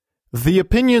The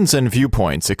opinions and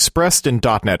viewpoints expressed in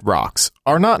 .NET Rocks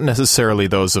are not necessarily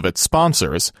those of its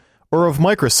sponsors, or of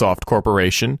Microsoft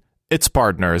Corporation, its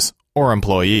partners, or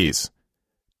employees.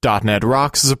 .NET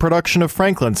Rocks is a production of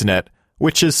Franklin's Net,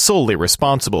 which is solely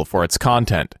responsible for its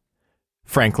content.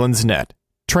 Franklin's Net,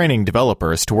 training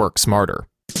developers to work smarter.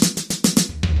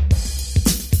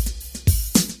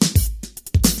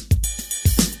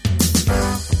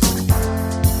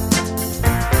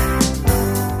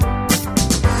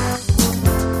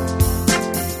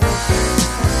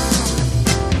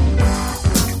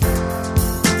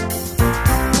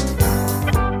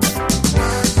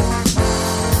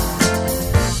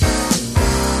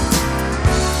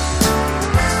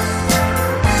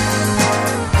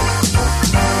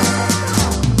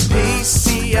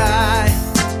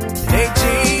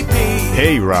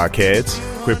 Hey, Rockheads.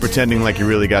 Quit pretending like you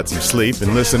really got some sleep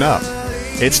and listen up.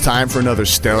 It's time for another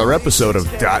stellar episode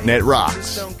of .NET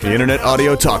Rocks, the internet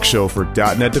audio talk show for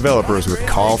 .NET developers with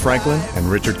Carl Franklin and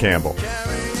Richard Campbell.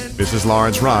 This is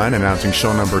Lawrence Ryan announcing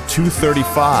show number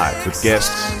 235 with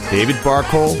guests David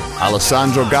Barkol,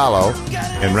 Alessandro Gallo,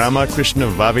 and Rama Krishna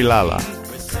Vavilala.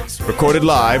 Recorded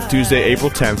live Tuesday,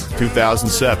 April 10th,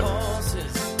 2007.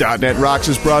 .NET Rocks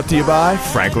is brought to you by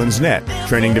Franklin's Net,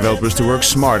 training developers to work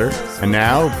smarter, and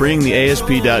now bringing the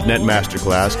ASP.NET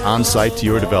Masterclass on-site to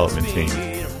your development team.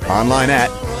 Online at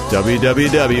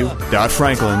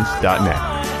www.franklins.net.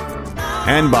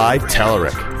 And by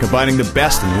Telerik, combining the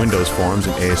best in Windows Forms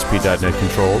and ASP.NET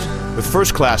controls with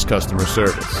first-class customer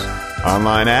service.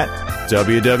 Online at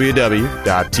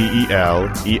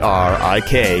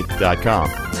www.telerik.com.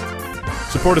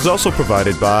 Support is also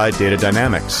provided by Data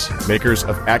Dynamics, makers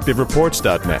of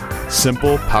ActiveReports.net,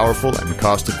 simple, powerful, and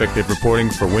cost-effective reporting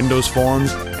for Windows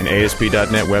Forms and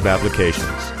ASP.NET web applications.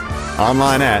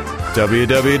 Online at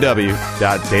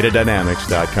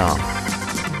www.datadynamics.com.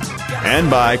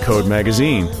 And by Code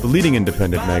Magazine, the leading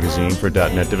independent magazine for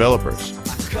 .NET developers.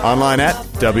 Online at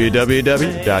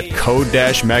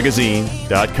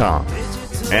www.code-magazine.com.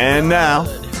 And now,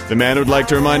 the man who would like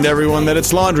to remind everyone that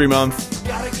it's Laundry Month,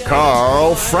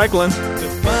 Carl Franklin.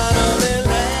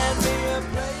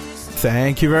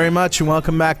 Thank you very much, and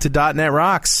welcome back to .NET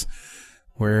Rocks.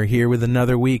 We're here with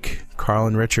another week, Carl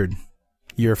and Richard,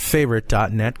 your favorite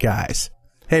 .NET guys.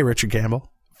 Hey, Richard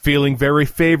Campbell. Feeling very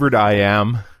favored, I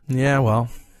am. Yeah, well,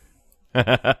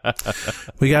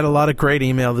 we got a lot of great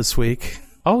email this week.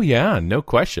 Oh, yeah, no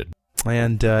question.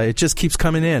 And it just keeps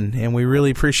coming in, and we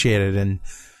really appreciate it. And,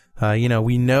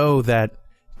 we know that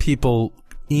people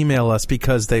email us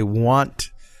because they want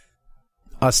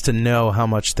us to know how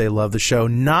much they love the show,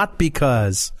 not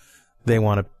because they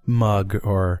want a mug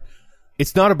or...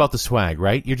 It's not about the swag,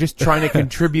 right? You're just trying to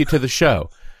contribute to the show,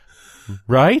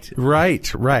 right? Right.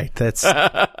 That's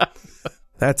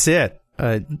it.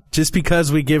 Just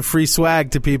because we give free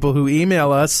swag to people who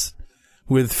email us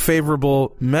with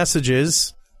favorable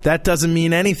messages, that doesn't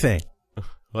mean anything.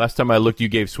 Last time I looked, you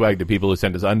gave swag to people who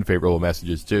sent us unfavorable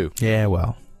messages, too. Yeah,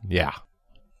 well. Yeah.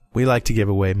 We like to give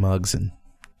away mugs and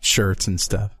shirts and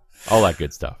stuff. All that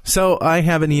good stuff. So I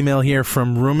have an email here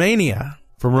from Romania.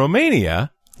 From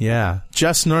Romania? Yeah.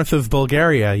 Just north of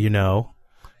Bulgaria, you know.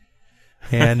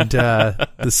 And the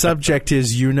subject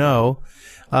is you know.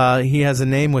 He has a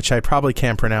name which I probably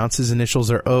can't pronounce. His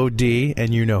initials are O.D.,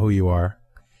 and you know who you are.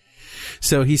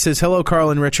 So he says, hello, Carl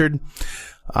and Richard.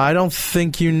 I don't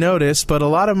think you noticed, but a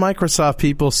lot of Microsoft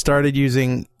people started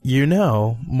using you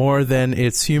know more than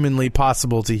it's humanly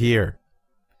possible to hear.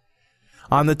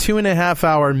 On the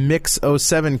 2.5-hour Mix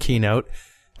 07 keynote,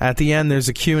 at the end there's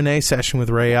a Q&A session with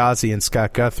Ray Ozzie and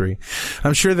Scott Guthrie.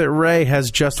 I'm sure that Ray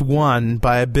has just won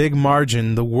by a big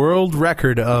margin the world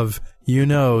record of you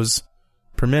knows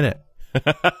per minute.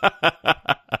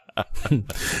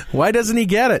 Why doesn't he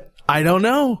get it? I don't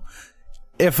know.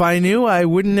 If I knew, I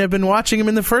wouldn't have been watching him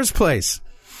in the first place.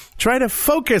 Try to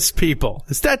focus, people.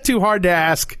 Is that too hard to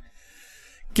ask?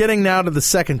 Getting now to the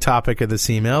second topic of this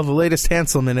email, the latest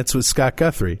Hansel Minutes with Scott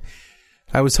Guthrie.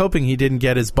 I was hoping he didn't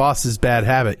get his boss's bad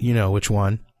habit. You know which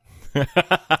one.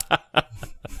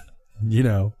 You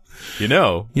know.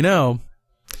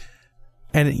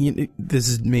 And this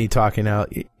is me talking now.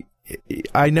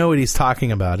 I know what he's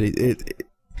talking about.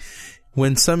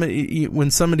 When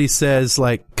somebody says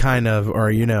like kind of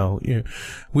or we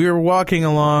were walking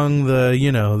along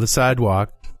the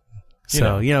sidewalk,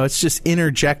 so it's just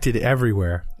interjected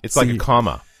everywhere. It's like a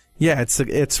comma. Yeah,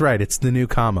 it's right. It's the new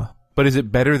comma. But is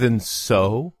it better than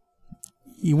so?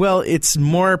 Well, it's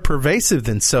more pervasive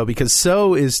than so because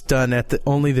so is done at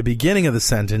only the beginning of the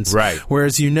sentence, right?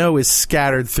 Whereas is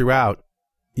scattered throughout.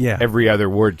 Yeah, every other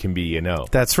word can be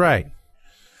That's right.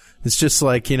 It's just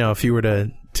like if you were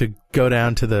to to go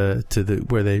down to the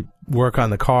where they work on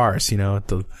the cars, at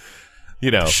the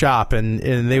shop,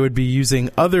 and they would be using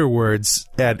other words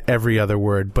at every other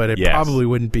word, but it probably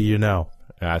wouldn't be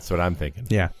That's what I'm thinking.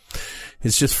 Yeah.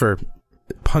 It's just for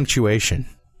punctuation.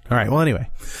 All right. Well, anyway,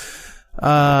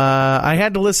 I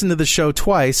had to listen to the show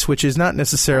twice, which is not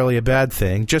necessarily a bad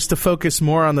thing, just to focus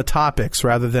more on the topics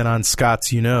rather than on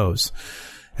Scott's you-knows.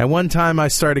 At one time, I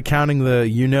started counting the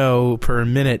you-know per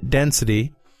minute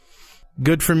density.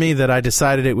 Good for me that I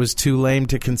decided it was too lame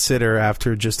to consider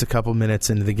after just a couple minutes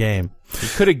into the game. You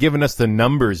could have given us the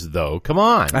numbers, though. Come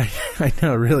on. I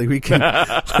know, really. We can.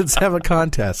 Let's have a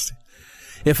contest.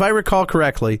 If I recall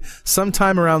correctly,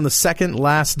 sometime around the second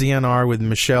last DNR with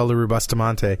Michel Leroux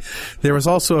Bustamante, there was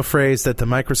also a phrase that the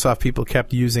Microsoft people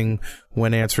kept using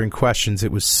when answering questions.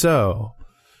 It was so,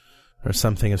 or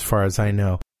something as far as I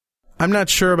know. I'm not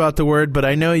sure about the word, but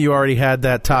I know you already had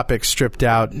that topic stripped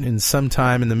out, and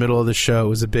sometime in the middle of the show it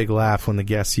was a big laugh when the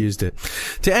guests used it.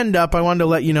 To end up, I wanted to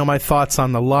let you know my thoughts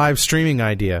on the live streaming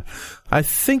idea. I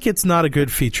think it's not a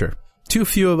good feature. Too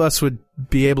few of us would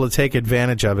be able to take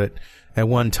advantage of it at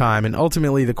one time, and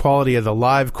ultimately the quality of the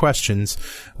live questions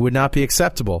would not be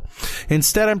acceptable.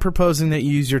 Instead, I'm proposing that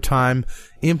you use your time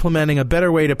implementing a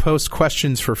better way to post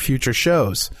questions for future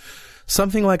shows.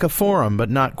 Something like a forum, but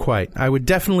not quite. I would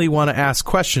definitely want to ask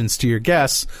questions to your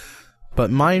guests,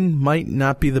 but mine might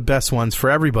not be the best ones for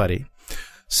everybody.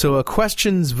 So a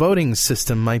questions voting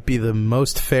system might be the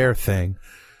most fair thing.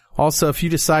 Also, if you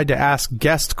decide to ask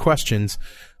guest questions,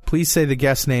 please say the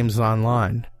guest names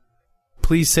online.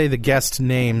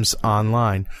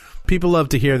 People love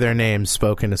to hear their names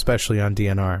spoken, especially on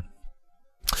DNR.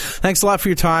 Thanks a lot for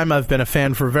your time. I've been a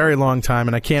fan for a very long time,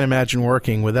 and I can't imagine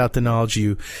working without the knowledge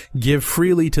you give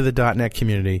freely to the .NET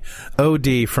community.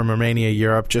 OD from Romania,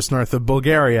 Europe, just north of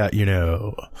Bulgaria,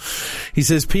 He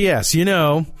says, P.S.,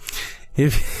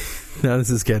 if... Now this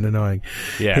is getting annoying.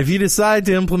 Yeah. If you decide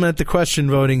to implement the question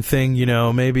voting thing,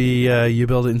 maybe you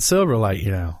build it in Silverlight,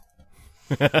 You're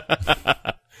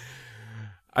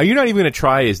not even going to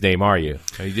try his name, are you?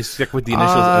 Are you just stick with the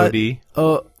initials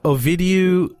OD?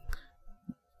 Ovidiu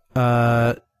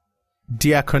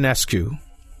Diaconescu.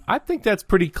 I think that's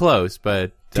pretty close,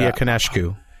 but...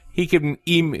 Diaconescu. He can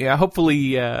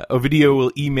hopefully Ovidio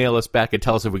will email us back and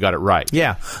tell us if we got it right.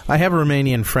 Yeah. I have a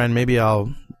Romanian friend. Maybe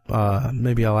I'll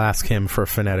ask him for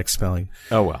phonetic spelling.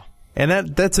 Oh, well.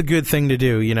 And that's a good thing to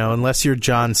do, unless you're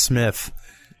John Smith.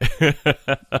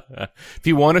 If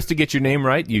you want us to get your name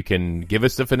right, you can give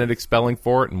us the phonetic spelling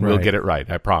for it, and we'll get it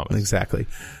right. I promise. Exactly.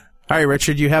 All right,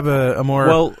 Richard, you have a more...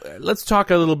 Well, let's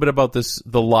talk a little bit about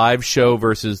the live show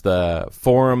versus the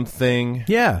forum thing.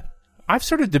 Yeah. I've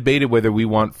sort of debated whether we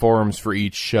want forums for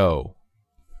each show,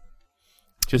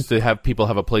 just to have people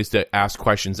have a place to ask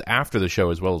questions after the show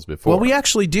as well as before. Well, we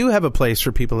actually do have a place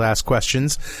for people to ask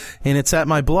questions, and it's at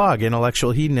my blog,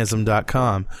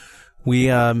 intellectualhedonism.com. We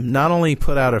not only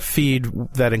put out a feed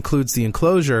that includes the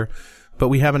enclosure, but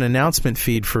we have an announcement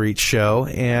feed for each show,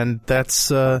 and that's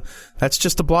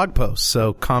just a blog post.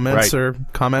 So comments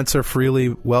are freely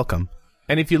welcome.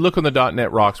 And if you look on the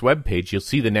 .NET Rocks webpage, you'll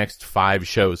see the next 5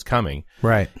 shows coming.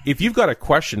 Right. If you've got a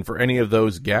question for any of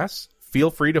those guests,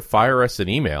 feel free to fire us an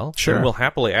email. Sure. And we'll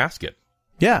happily ask it.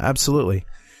 Yeah, absolutely.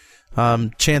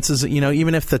 Chances,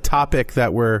 even if the topic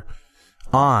that we're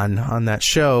on that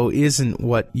show isn't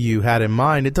what you had in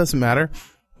mind, it doesn't matter.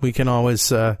 We can always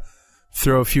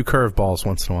throw a few curveballs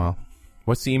once in a while.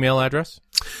 What's the email address?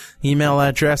 Email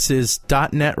address is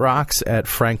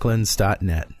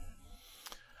 .netrocks@franklins.net.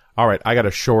 All right, I got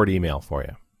a short email for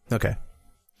you. Okay.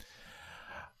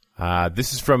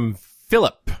 This is from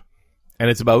Philip, and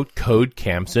it's about code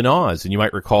camps in Oz. And you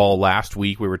might recall last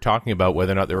week we were talking about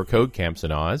whether or not there were code camps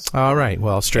in Oz. All right.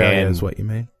 Well, Australia is what you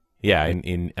mean. Yeah,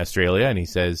 in Australia. And he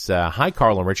says, Hi,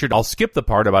 Carl and Richard. I'll skip the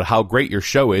part about how great your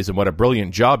show is and what a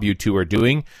brilliant job you two are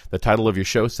doing. The title of your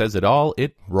show says it all.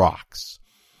 It rocks.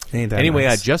 Anyway,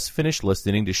 nice? I just finished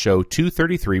listening to show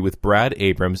 233 with Brad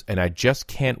Abrams, and I just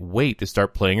can't wait to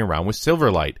start playing around with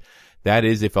Silverlight. That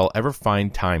is, if I'll ever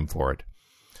find time for it.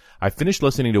 I finished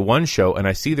listening to one show, and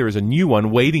I see there is a new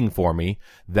one waiting for me.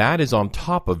 That is on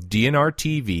top of DNR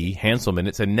TV, Hansel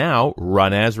Minutes, and now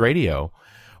Run As Radio.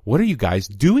 What are you guys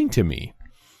doing to me?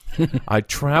 I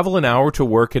travel an hour to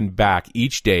work and back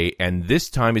each day, and this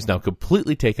time is now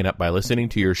completely taken up by listening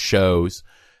to your shows.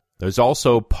 There's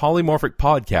also Polymorphic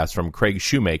Podcasts from Craig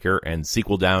Shoemaker and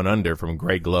Sequel Down Under from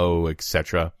Greg Lowe,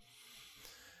 etc.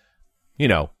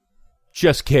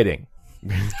 Just kidding.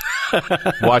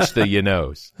 Watch the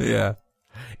you-knows. Yeah.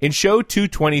 In show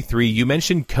 223, you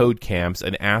mentioned code camps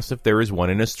and asked if there is one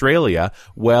in Australia.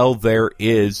 Well, there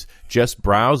is. Just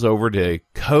browse over to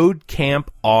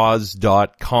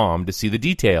codecampoz.com to see the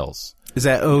details. Is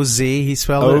that O-Z he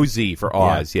spelled it? O-Z for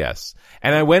Oz, yes.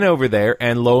 And I went over there,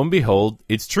 and lo and behold,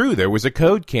 it's true. There was a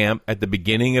code camp at the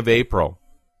beginning of April.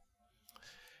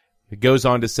 It goes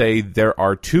on to say there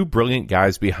are two brilliant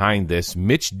guys behind this,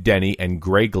 Mitch Denny and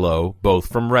Greg Lowe,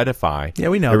 both from Redify. Yeah,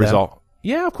 we know them.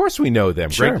 Yeah, of course we know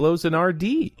them. Sure. Greg Lowe's an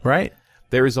RD. Right.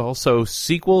 There is also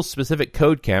sequel-specific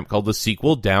code camp called the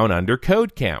Sequel Down Under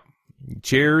Code Camp.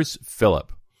 Cheers,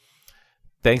 Philip.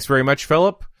 Thanks very much,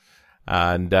 Philip.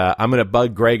 And I'm going to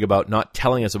bug Greg about not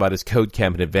telling us about his code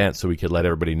camp in advance so we could let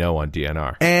everybody know on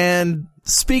DNR. And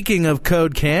speaking of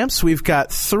code camps, we've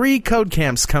got 3 code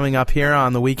camps coming up here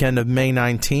on the weekend of May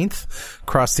 19th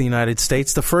across the United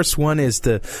States. The first one is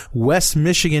the West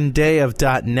Michigan Day of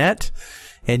 .NET.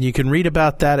 And you can read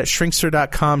about that at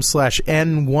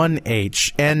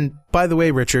shrinkster.com/N1H. And by the way,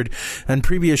 Richard, on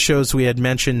previous shows we had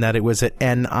mentioned that it was at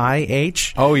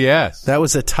NIH. Oh, yes. That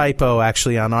was a typo,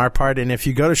 actually, on our part. And if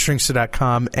you go to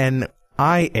shrinkster.com,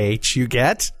 NIH, you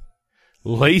get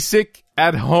LASIK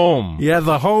at home. Yeah,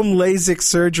 the home LASIK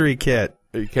surgery kit.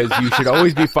 Because you should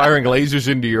always be firing lasers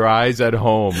into your eyes at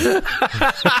home.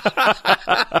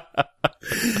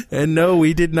 And no,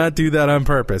 we did not do that on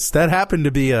purpose. That happened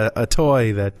to be a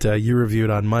toy that you reviewed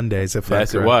on Mondays.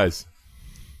 Yes, it was.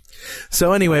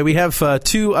 So anyway, we have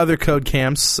 2 other code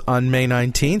camps on May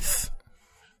 19th.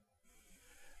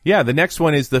 Yeah, the next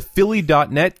one is the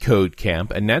Philly.net Code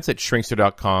Camp, and that's at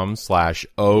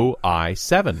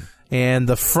shrinkster.com/OI7. And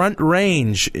the Front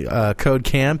Range Code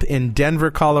Camp in Denver,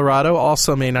 Colorado,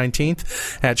 also May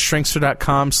 19th at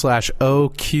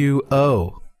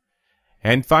shrinkster.com/OQO.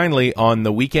 And finally, on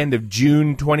the weekend of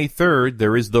June 23rd,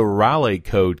 there is the Raleigh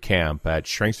Code Camp at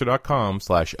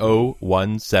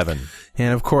shrinkster.com/017.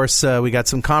 And of course, we got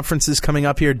some conferences coming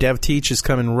up here. DevTeach is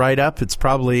coming right up. It's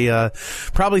probably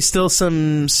still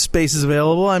some spaces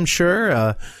available, I'm sure,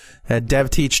 at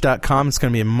devteach.com. It's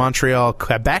going to be in Montreal,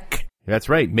 Quebec. That's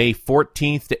right, May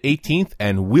 14th to 18th,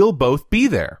 and we'll both be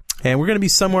there. And we're going to be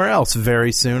somewhere else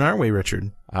very soon, aren't we,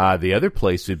 Richard? The other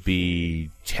place would be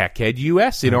TechEd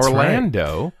US in That's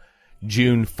Orlando, right.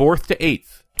 June 4th to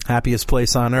 8th. Happiest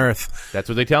place on earth. That's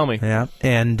what they tell me. Yeah,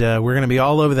 and we're going to be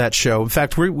all over that show. In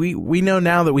fact, we know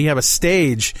now that we have a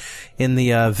stage in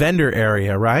the vendor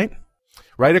area, right?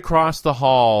 Right across the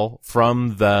hall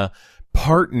from the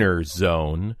partner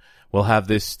zone. We'll have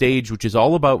this stage, which is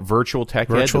all about virtual tech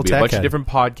ed. There'll be a bunch of different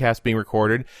podcasts being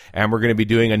recorded, and we're going to be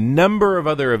doing a number of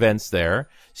other events there.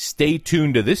 Stay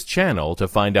tuned to this channel to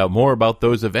find out more about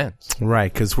those events.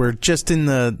 Right, because we're just in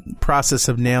the process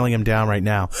of nailing them down right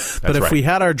now. But if we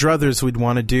had our druthers, we'd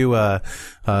want to do a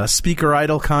speaker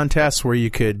idol contest where you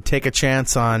could take a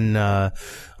chance on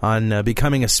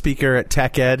becoming a speaker at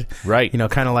Tech Ed. Right. You know,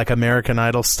 kind of like American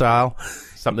Idol style.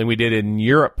 Something we did in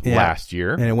Europe last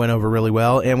year. And it went over really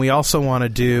well. And we also want to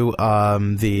do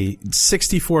the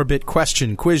 64-bit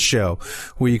question quiz show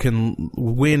where you can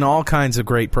win all kinds of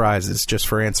great prizes just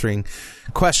for answering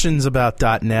questions about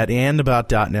 .NET and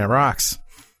about .NET Rocks.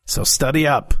 So study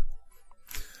up.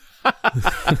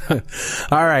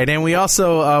 All right. And we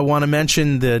also want to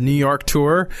mention the New York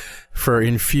tour for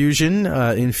Infusion.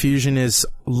 Infusion is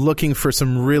looking for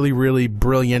some really, really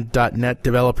brilliant .NET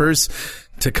developers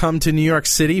to come to New York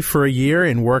City for a year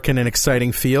and work in an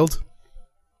exciting field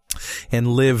and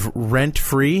live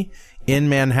rent-free in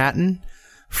Manhattan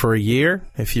for a year.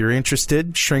 If you're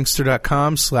interested,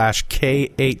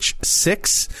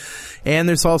 shrinkster.com/KH6. And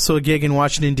there's also a gig in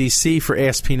Washington, D.C. for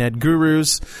ASP.NET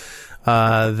Gurus.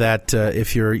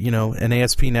 If you're, an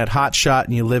ASP.NET hotshot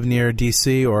and you live near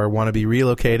DC or want to be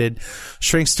relocated,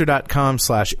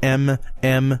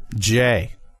 shrinkster.com/MMJ.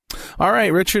 All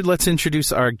right, Richard, let's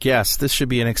introduce our guests. This should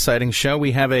be an exciting show.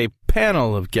 We have a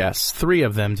panel of guests, 3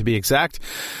 of them to be exact.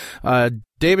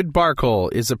 David Barkol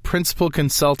is a principal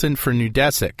consultant for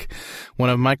Nudesic, one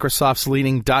of Microsoft's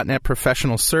leading .NET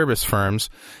professional service firms,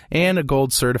 and a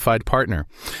gold certified partner.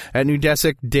 At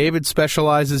Nudesic, David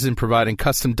specializes in providing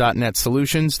custom .NET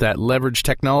solutions that leverage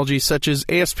technologies such as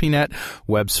ASP.NET,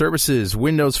 Web Services,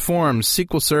 Windows Forms,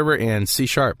 SQL Server, and C#.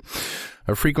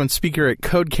 A frequent speaker at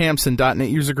code camps and .NET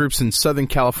user groups in Southern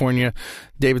California,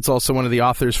 David's also one of the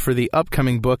authors for the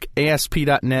upcoming book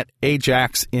ASP.NET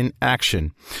AJAX in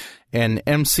Action, an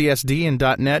MCSD in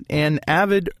 .NET, and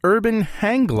avid urban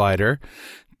hang glider.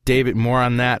 David, more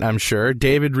on that, I'm sure.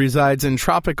 David resides in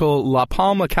tropical La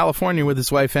Palma, California with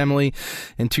his wife, Emily,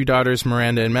 and 2 daughters,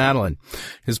 Miranda and Madeline.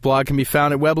 His blog can be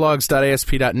found at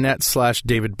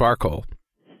weblogs.asp.net/David Barkol.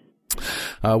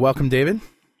 Welcome, David.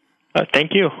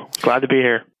 Thank you. Glad to be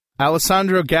here.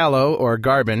 Alessandro Gallo, or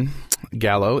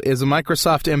Gallo, is a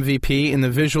Microsoft MVP in the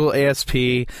Visual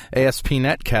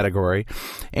ASP.NET category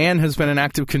and has been an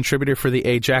active contributor for the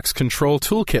AJAX Control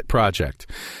Toolkit project.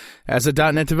 As a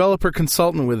 .NET developer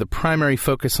consultant with a primary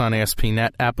focus on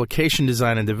ASP.NET application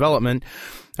design and development,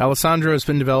 Alessandro has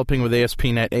been developing with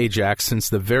ASP.NET AJAX since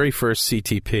the very first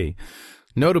CTP.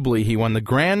 Notably, he won the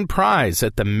grand prize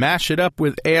at the Mash It Up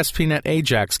with ASP.NET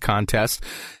AJAX contest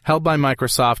held by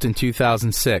Microsoft in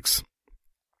 2006.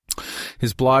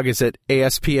 His blog is at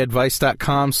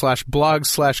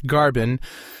aspadvice.com/blog/Garbin,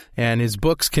 and his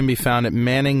books can be found at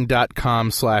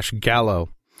manning.com/Gallo.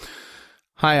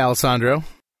 Hi, Alessandro.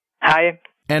 Hi.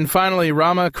 And finally,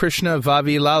 Rama Krishna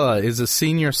Vavilala is a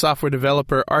senior software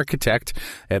developer architect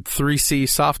at 3C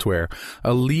Software,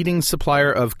 a leading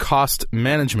supplier of cost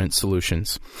management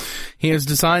solutions. He has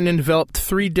designed and developed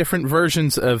 3 different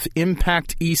versions of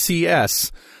Impact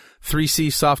ECS, 3C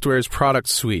Software's product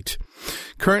suite.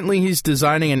 Currently, he's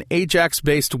designing an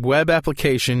AJAX-based web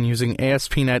application using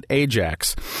ASP.NET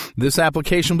AJAX. This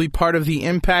application will be part of the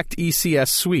Impact ECS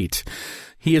suite.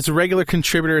 He is a regular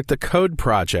contributor at the Code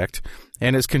Project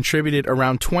and has contributed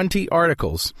around 20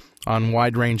 articles on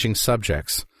wide-ranging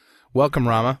subjects. Welcome,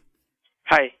 Rama.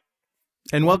 Hi.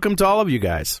 And welcome to all of you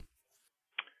guys.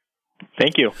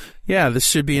 Thank you. Yeah, this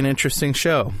should be an interesting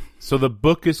show. So the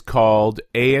book is called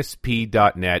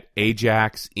ASP.NET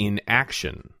AJAX in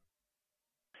Action.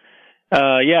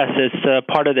 Yes, it's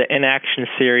part of the In Action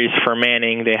series for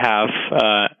Manning. They have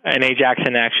an AJAX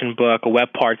in Action book, a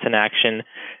Web Parts in Action.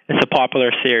 It's a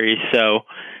popular series, so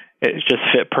it just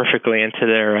fit perfectly into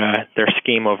their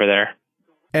scheme over there.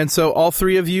 And so all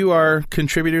 3 of you are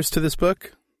contributors to this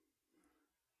book?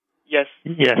 Yes.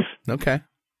 Yes. Okay.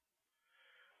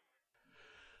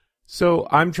 So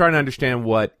I'm trying to understand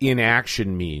what in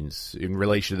action means in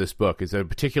relation to this book. Is there a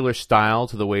particular style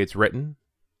to the way it's written?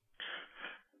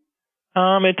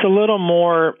 It's a little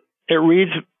more, it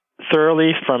reads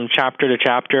thoroughly from chapter to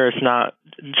chapter. It's not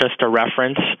just a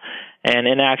reference. And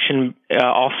in action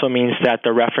also means that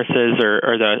the references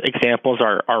or the examples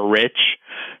are rich.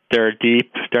 They're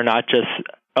deep. They're not just,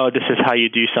 this is how you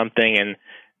do something and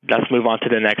let's move on to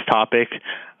the next topic.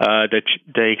 The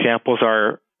examples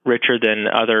are richer than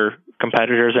other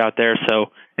competitors out there.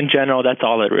 So in general, that's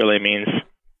all it really means.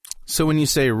 So when you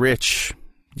say rich,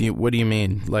 what do you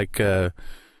mean? Like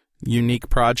unique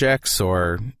projects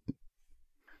or?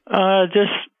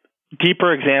 Just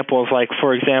deeper examples. Like,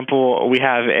 for example, we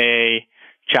have a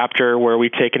chapter where we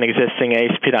take an existing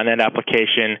ASP.NET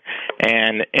application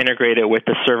and integrate it with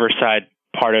the server-side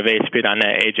part of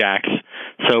ASP.NET AJAX.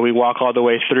 So we walk all the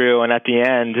way through, and at the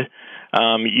end,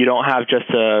 you don't have just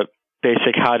a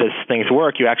basic how does things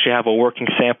work. You actually have a working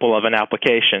sample of an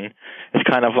application. It's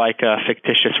kind of like a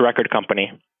fictitious record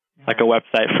company, like a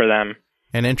website for them.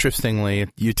 And interestingly,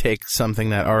 you take something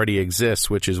that already exists,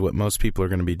 which is what most people are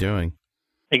going to be doing.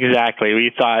 Exactly.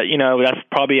 We thought, that's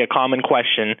probably a common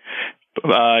question.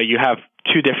 You have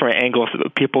 2 different angles,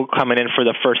 people coming in for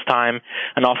the first time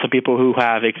and also people who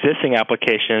have existing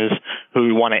applications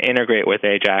who want to integrate with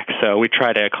AJAX. So we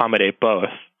try to accommodate both.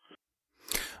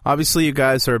 Obviously, you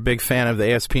guys are a big fan of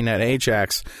the ASP.NET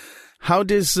AJAX. How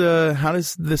does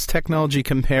this technology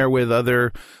compare with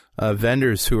other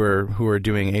vendors who are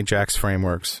doing AJAX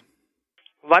frameworks?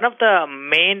 One of the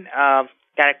main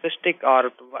characteristic, or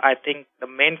I think the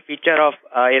main feature of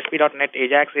ASP.NET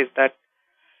AJAX is that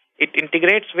it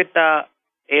integrates with the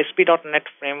ASP.NET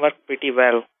framework pretty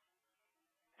well.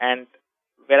 And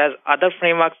whereas other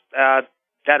frameworks, there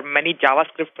are many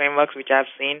JavaScript frameworks which I have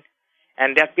seen,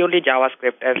 and they are purely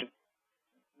JavaScript, and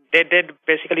they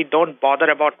basically don't bother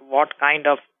about what kind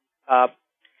of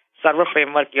server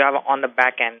framework you have on the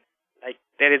back end. Like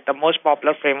the most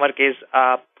popular framework is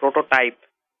Prototype,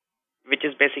 which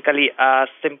is basically a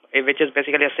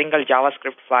single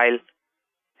JavaScript file,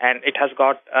 and it has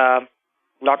got a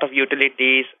lot of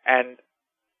utilities and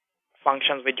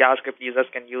functions which JavaScript users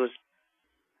can use.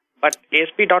 But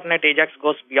ASP.NET AJAX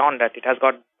goes beyond that. It has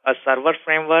got a server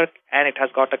framework and it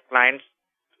has got a client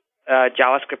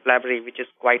JavaScript library which is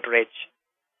quite rich.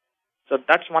 So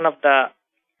that's one of the,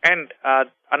 and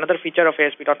another feature of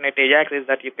ASP.NET AJAX is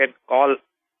that you can call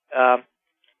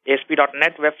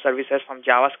ASP.NET web services from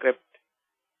JavaScript,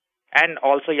 and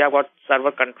also you have got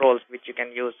server controls which you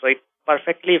can use. So it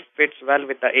perfectly fits well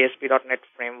with the ASP.NET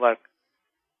framework.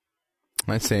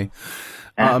 I see.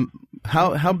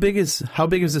 How big is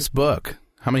this book?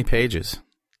 How many pages?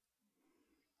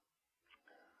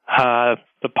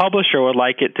 The publisher would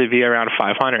like it to be around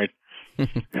 500.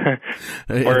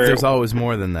 There's always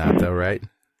more than that, though, right?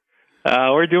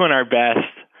 We're doing our best.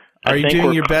 Are you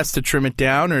doing your best to trim it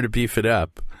down or to beef it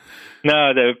up?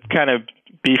 No, to kind of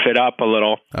beef it up a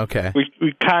little. Okay.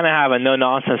 We kind of have a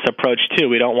no-nonsense approach, too.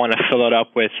 We don't want to fill it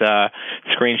up with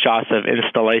screenshots of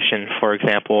installation, for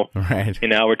example. Right. You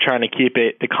know, we're trying to keep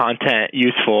the content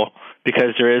useful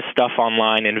because there is stuff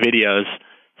online and videos.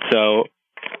 So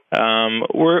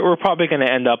we're probably going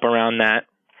to end up around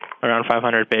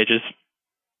 500 pages.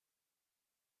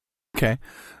 Okay.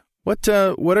 What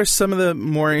are some of the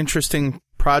more interesting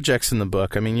projects in the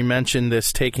book? I mean, you mentioned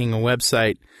this taking a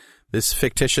website, this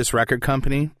fictitious record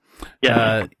company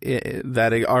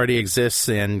that already exists,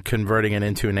 and converting it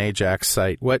into an AJAX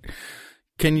site.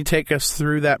 Can you take us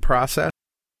through that process?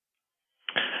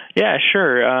 Yeah,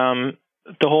 sure.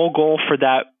 The whole goal for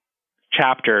that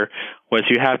chapter was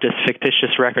you have this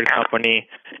fictitious record company,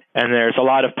 and there's a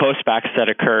lot of postbacks that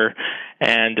occur,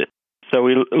 and so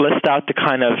we list out the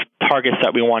kind of targets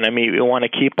that we want to meet. We want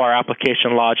to keep our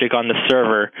application logic on the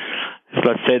server. So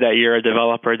let's say that you're a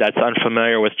developer that's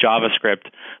unfamiliar with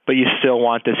JavaScript, but you still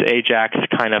want this AJAX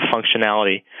kind of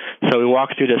functionality. So we walk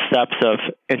through the steps of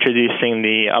introducing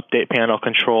the update panel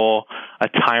control, a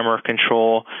timer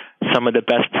control, some of the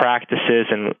best practices,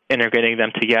 and integrating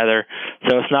them together.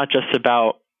 So it's not just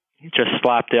about just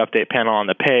slap the update panel on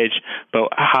the page, but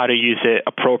how to use it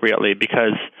appropriately,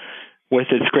 because with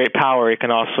its great power, it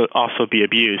can also be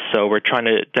abused. So we're trying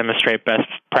to demonstrate best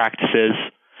practices.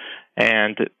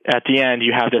 And at the end,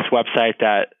 you have this website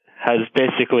that has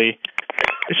basically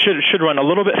should run a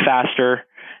little bit faster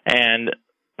and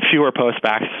fewer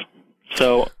postbacks.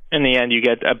 So in the end, you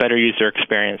get a better user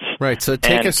experience. Right. So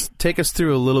take us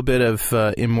through a little bit of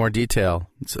in more detail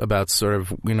about sort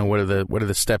of what are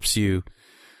the steps you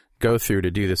go through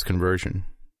to do this conversion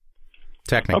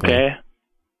technically.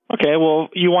 Okay. Well,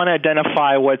 you want to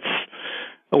identify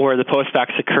where the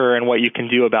postbacks occur and what you can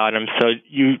do about them. So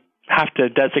you have to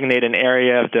designate an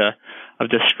area of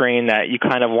the screen that you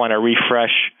kind of want to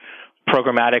refresh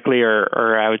programmatically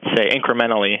or I would say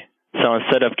incrementally. So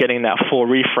instead of getting that full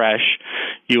refresh,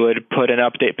 you would put an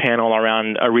update panel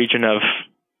around a region of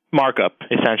markup,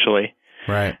 essentially.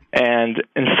 Right. And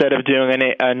instead of doing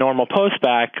a normal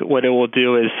postback, what it will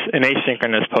do is an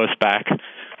asynchronous postback,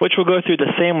 which will go through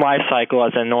the same life cycle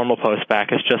as a normal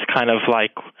postback. It's just kind of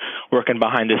like working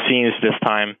behind the scenes this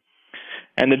time.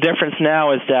 And the difference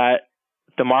now is that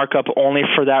the markup only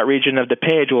for that region of the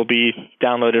page will be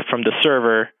downloaded from the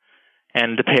server,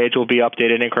 and the page will be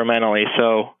updated incrementally.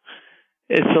 So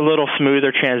it's a little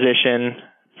smoother transition.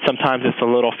 Sometimes it's a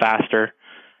little faster.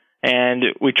 And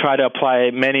we try to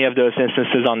apply many of those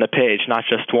instances on the page, not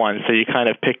just one. So you kind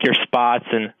of pick your spots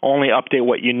and only update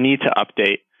what you need to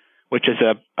update, which is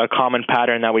a common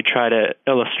pattern that we try to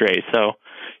illustrate. So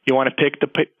you want to pick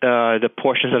the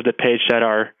portions of the page that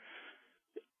are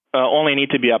only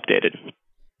need to be updated.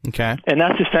 Okay. And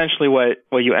that's essentially what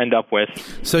you end up with.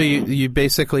 So you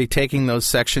basically taking those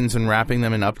sections and wrapping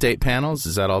them in update panels?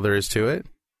 Is that all there is to it?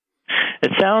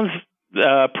 It sounds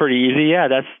pretty easy. Yeah,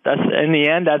 that's in the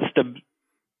end, that's the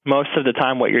most of the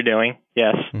time what you're doing.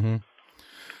 Yes. Mm-hmm.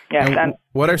 Yes. And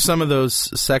what are some of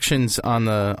those sections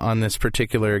on this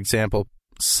particular example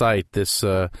site, this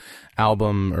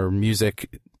album or music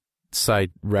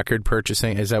site, record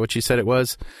purchasing? Is that what you said it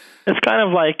was? It's kind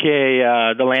of like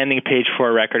the landing page for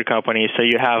a record company. So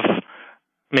you have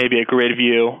maybe a grid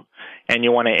view, and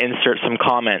you want to insert some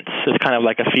comments. It's kind of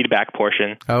like a feedback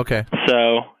portion. Okay.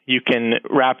 So you can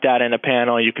wrap that in a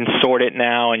panel. You can sort it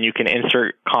now, and you can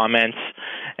insert comments,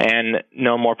 and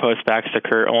no more postbacks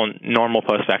occur. Normal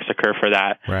postbacks occur for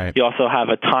that. Right. You also have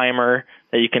a timer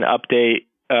that you can update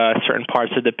certain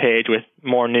parts of the page with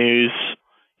more news,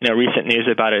 recent news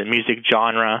about a music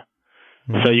genre.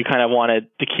 Mm-hmm. So you kind of wanted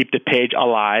to keep the page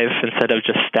alive instead of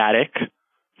just static.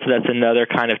 So that's another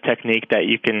kind of technique that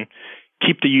you can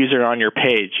keep the user on your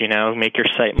page, make your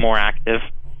site more active.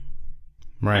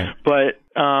 Right. But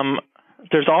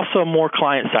there's also more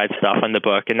client-side stuff in the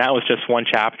book, and that was just one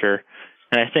chapter.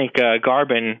 And I think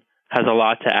Garbin has a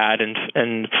lot to add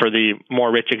and for the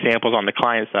more rich examples on the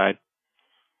client side.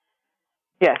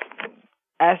 Yes.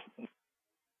 As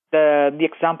the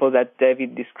example that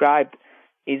David described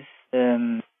is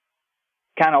kind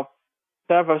of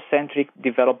server-centric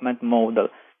development model,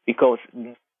 because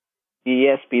the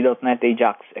ASP.NET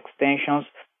AJAX extensions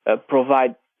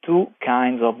provide two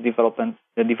kinds of development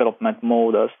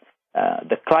models,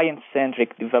 the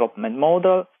client-centric development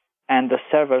model and the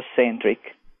server-centric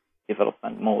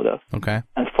development model. Okay.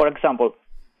 And for example,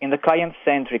 in the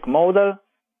client-centric model,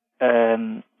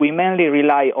 we mainly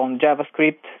rely on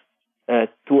JavaScript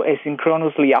to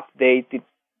asynchronously update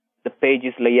the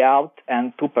page's layout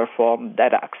and to perform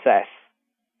data access.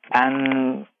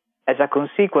 And as a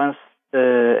consequence,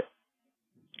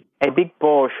 a big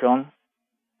portion,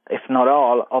 if not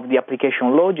all, of the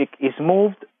application logic is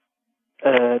moved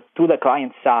to the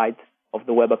client side of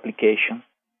the web application.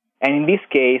 And in this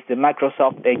case, the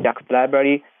Microsoft AJAX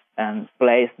library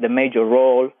plays the major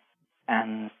role,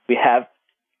 and we have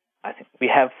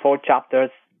 4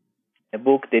 chapters, a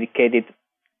book dedicated to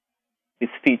this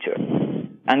feature.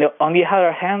 And on the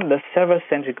other hand, the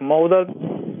server-centric model,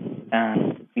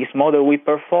 this model will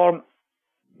perform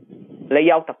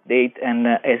layout update and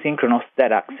asynchronous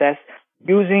data access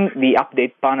using the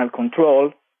update panel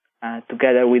control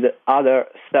together with other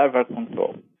server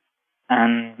control.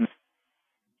 And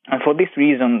for this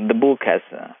reason, the book has,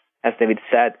 as David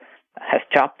said, has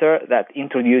chapter that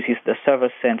introduces the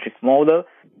server-centric model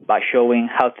by showing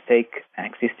how to take an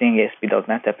existing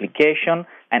ASP.NET application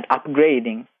and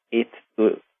upgrading it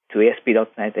to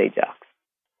ASP.NET AJAX.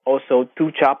 Also,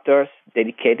 2 chapters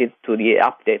dedicated to the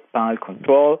update panel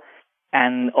control,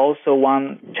 and also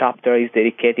 1 chapter is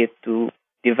dedicated to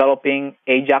developing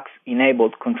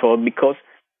AJAX-enabled control, because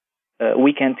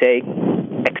we can take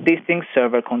existing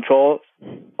server controls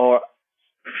or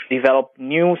develop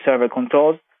new server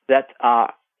controls that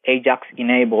are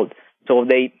AJAX-enabled, so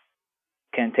they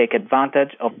can take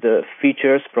advantage of the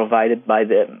features provided by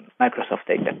the Microsoft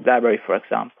AJAX library, for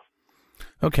example.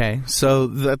 Okay, so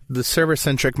the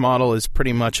server-centric model is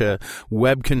pretty much a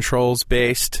web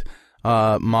controls-based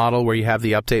model where you have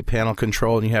the update panel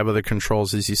control and you have other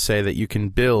controls, as you say, that you can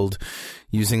build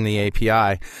using the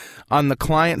API. On the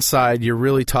client side, you're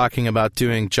really talking about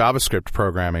doing JavaScript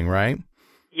programming, right?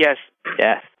 Yes.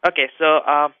 Yes. Okay, so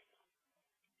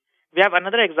we have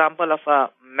another example of a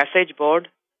message board,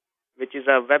 which is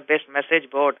a web-based message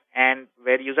board, and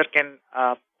where user can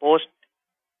post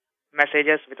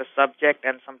messages with a subject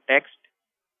and some text.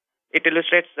 It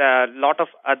illustrates a lot of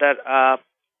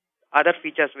other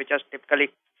features which are typically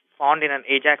found in an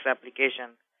AJAX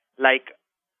application, like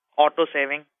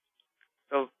auto-saving.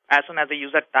 So as soon as the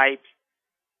user types,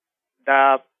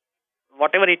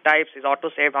 whatever he types is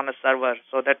auto-saved on a server,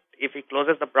 so that if he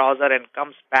closes the browser and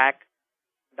comes back,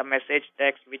 the message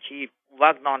text which he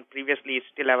worked on previously is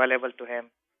still available to him.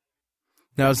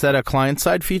 Now, is that a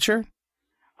client-side feature?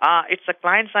 It's a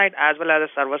client-side as well as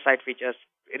a server-side features.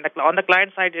 On the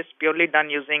client side, it's purely done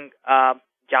using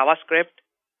JavaScript,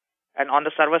 and on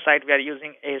the server side, we are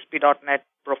using ASP.NET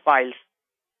profiles.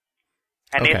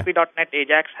 And Okay. ASP.NET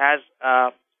AJAX has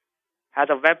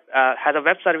a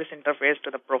web service interface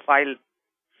to the profile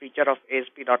feature of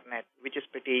ASP.NET,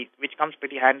 which comes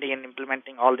pretty handy in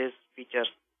implementing all these features.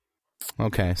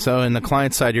 Okay, so in the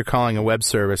client side, you're calling a web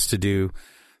service to do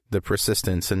the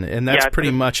persistence, and that's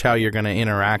pretty much how you're going to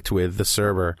interact with the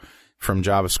server from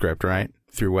JavaScript, right?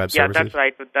 Through web services? Yeah, that's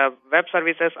right. The web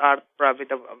services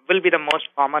will be the most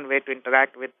common way to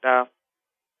interact with the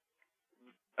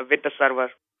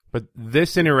server. But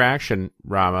this interaction,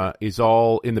 Rama, is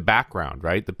all in the background,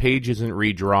 right? The page isn't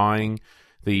redrawing.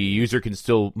 The user can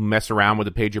still mess around with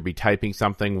the page or be typing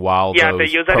something while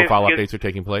those profile updates are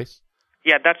taking place?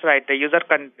 Yeah, that's right. The user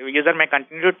may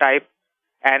continue to type,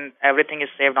 and everything is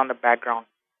saved on the background.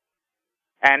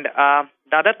 And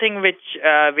the other thing which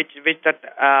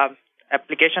that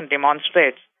application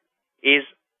demonstrates is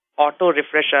auto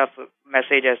refresh of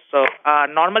messages. So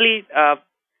normally,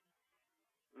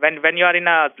 when you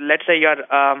are let's say you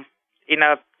are in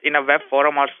a web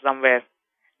forum or somewhere,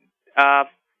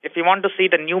 if you want to see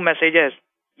the new messages,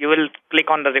 you will click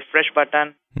on the refresh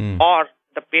button, or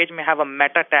the page may have a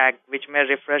meta tag which may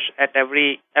refresh at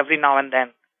every now and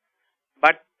then.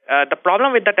 But the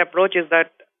problem with that approach is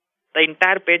that the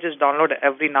entire page is downloaded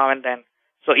every now and then.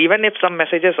 So even if some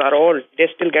messages are old, they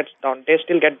still get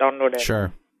downloaded.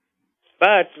 Sure.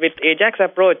 But with AJAX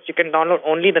approach, you can download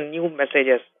only the new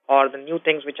messages or the new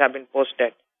things which have been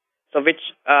posted. So which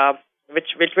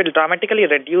will dramatically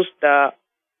reduce the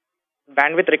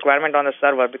bandwidth requirement on the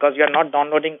server, because you are not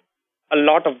downloading a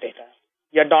lot of data.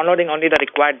 You are downloading only the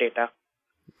required data.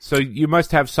 So you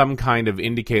must have some kind of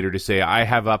indicator to say, I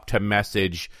have up to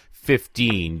message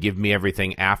 15. Give me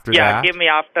everything after that? Yeah, give me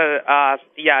after.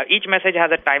 Each message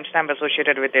has a timestamp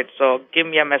associated with it. So give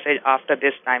me a message after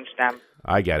this timestamp.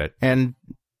 I get it. And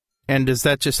does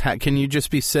that just can you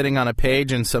just be sitting on a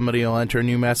page and somebody will enter a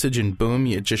new message and boom,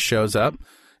 it just shows up?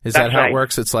 Is that how it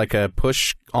works? It's like a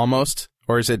push almost?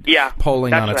 Or is it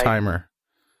polling on a timer?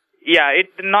 Yeah,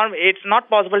 it's not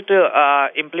possible to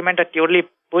implement a purely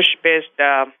push-based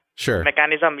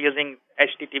mechanism using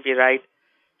HTTP, right?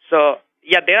 So,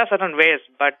 yeah, there are certain ways,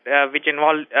 but which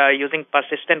involve using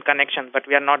persistent connections, but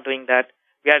we are not doing that.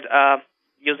 We are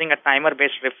using a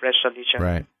timer-based refresh solution.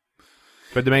 Right.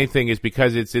 But the main thing is,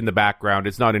 because it's in the background,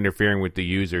 it's not interfering with the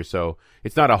user, so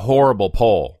it's not a horrible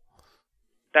poll.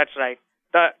 That's right.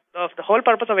 The whole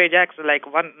purpose of AJAX,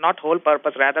 not whole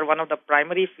purpose, rather one of the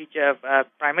primary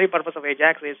purpose of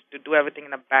AJAX is to do everything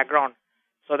in the background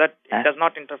so that it does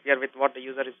not interfere with what the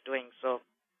user is doing. So.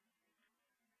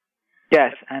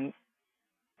 Yes, and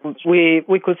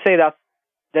we could say that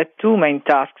the two main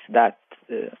tasks that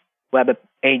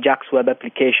AJAX web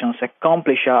applications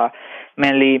accomplish are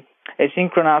mainly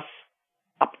asynchronous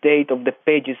update of the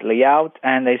page's layout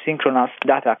and asynchronous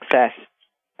data access,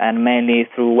 and mainly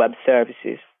through web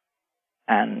services.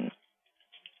 And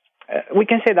we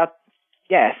can say that,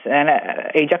 yes, and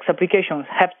AJAX applications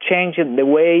have changed the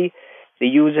way the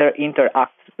user interacts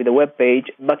with the web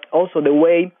page, but also the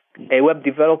way a web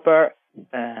developer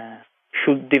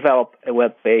should develop a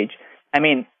web page. I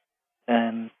mean,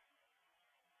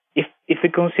 if we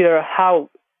consider how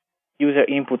user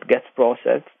input gets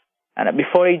processed, and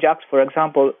before AJAX, for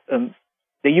example,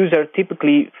 the user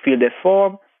typically filled a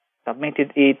form,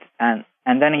 submitted it, and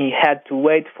then he had to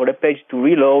wait for the page to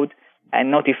reload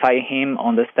and notify him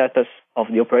on the status of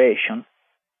the operation.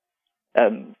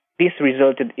 This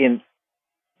resulted in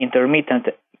intermittent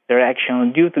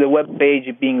interaction due to the web page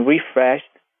being refreshed,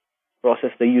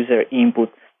 process the user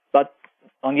input. But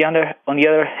on the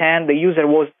other hand, the user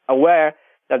was aware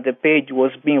that the page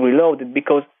was being reloaded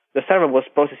because the server was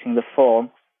processing the form.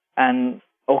 And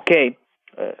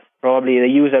probably the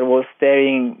user was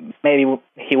maybe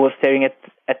he was staring at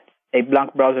a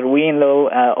blank browser window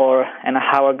or an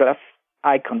hourglass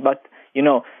icon. But,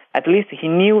 at least he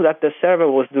knew that the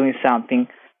server was doing something.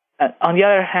 On the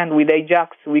other hand, with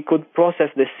AJAX, we could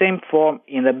process the same form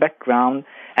in the background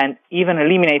and even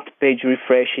eliminate page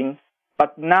refreshing.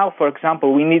 But now, for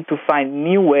example, we need to find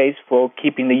new ways for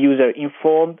keeping the user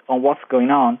informed on what's going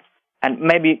on. And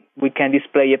maybe we can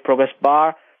display a progress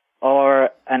bar or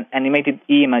an animated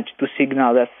image to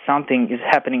signal that something is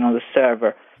happening on the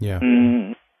server. Yeah.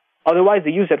 Otherwise,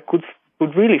 the user could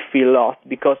really feel lost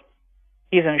because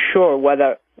he isn't sure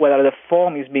whether the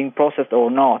form is being processed or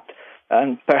not.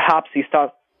 And perhaps he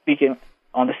starts clicking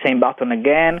on the same button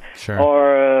again, sure.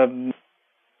 Or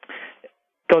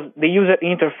because the user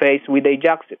interface with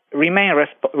AJAX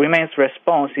remains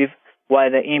responsive while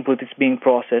the input is being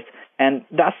processed, and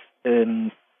thus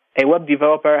a web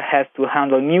developer has to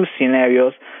handle new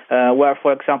scenarios where,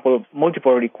 for example,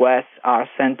 multiple requests are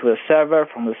sent to a server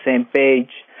from the same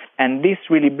page, and this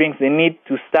really brings the need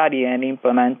to study and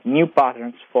implement new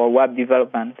patterns for web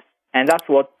development, and that's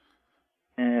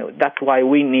why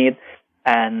we need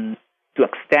to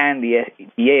extend the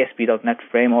ASP.NET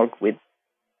framework with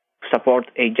support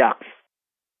AJAX.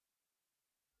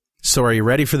 So are you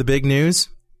ready for the big news?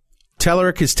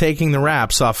 Telerik is taking the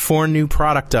wraps off 4 new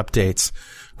product updates.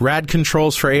 RAD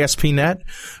controls for ASP.NET,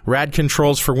 RAD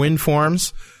controls for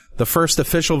WinForms, the first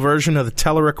official version of the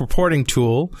Telerik reporting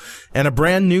tool, and a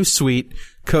brand new suite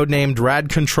codenamed RAD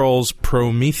Controls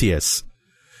Prometheus.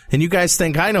 And you guys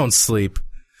think I don't sleep.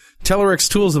 Telerik's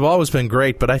tools have always been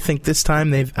great, but I think this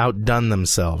time they've outdone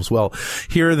themselves. Well,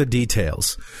 here are the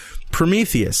details.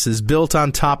 Prometheus is built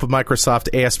on top of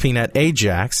Microsoft ASP.NET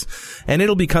AJAX, and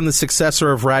it'll become the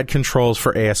successor of RAD controls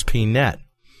for ASP.NET.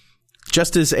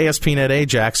 Just as ASP.NET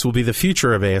AJAX will be the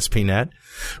future of ASP.NET,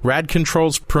 RAD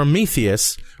Controls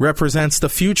Prometheus represents the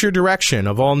future direction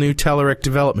of all new Telerik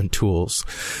development tools.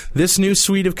 This new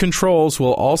suite of controls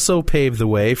will also pave the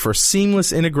way for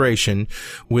seamless integration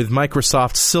with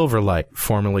Microsoft Silverlight,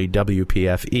 formerly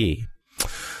WPFE.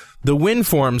 The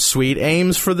WinForms suite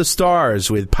aims for the stars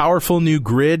with powerful new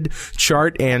grid,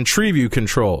 chart, and tree view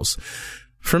controls.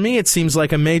 For me, it seems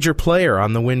like a major player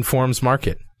on the WinForms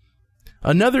market.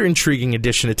 Another intriguing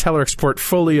addition to Telerik's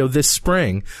portfolio this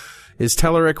spring is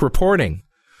Telerik Reporting.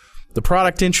 The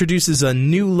product introduces a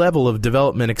new level of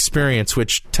development experience,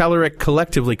 which Telerik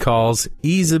collectively calls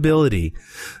easeability,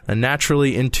 a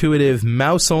naturally intuitive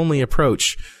mouse-only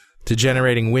approach to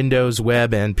generating Windows,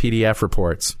 web, and PDF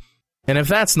reports. And if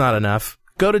that's not enough,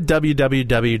 go to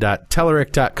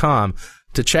www.telerik.com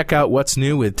to check out what's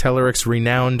new with Telerik's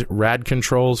renowned RAD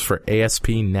controls for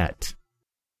ASP.NET.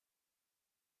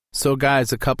 So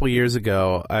guys, a couple years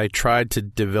ago, I tried to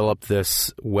develop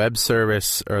this web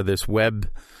service or this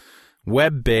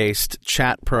web-based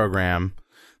chat program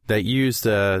that used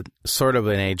a sort of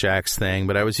an AJAX thing,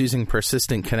 but I was using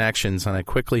persistent connections, and I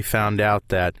quickly found out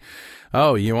that,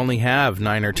 you only have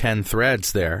 9 or 10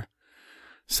 threads there.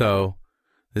 So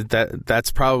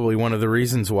that's probably one of the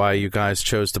reasons why you guys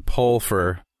chose to poll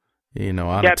for, on a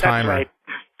timer. That's right.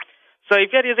 So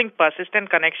if you're using persistent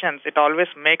connections, it always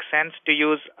makes sense to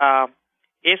use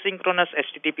asynchronous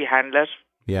HTTP handlers.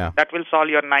 Yeah. That will solve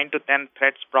your 9 to 10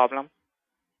 threads problem.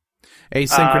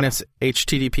 Asynchronous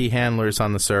HTTP handlers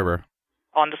on the server.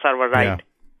 On the server, right. Yeah.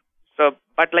 So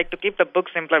But like to keep the book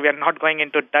simpler, we are not going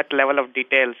into that level of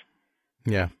details.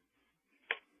 Yeah.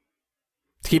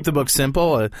 To keep the book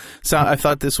simple, so I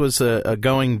thought this was a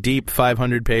going deep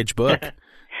 500-page book.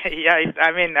 Yeah,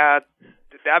 the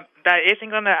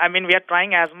asynchronous. I mean, we are trying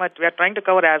to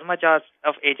cover as much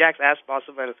of AJAX as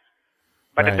possible.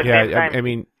 But at the same time, I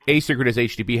mean, asynchronous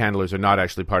HTTP handlers are not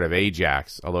actually part of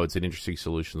AJAX, although it's an interesting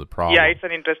solution to the problem. Yeah, it's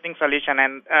an interesting solution,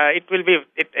 and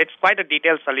it's quite a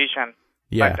detailed solution.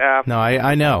 Yeah. But,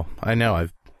 I know.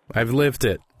 I've lived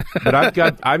it.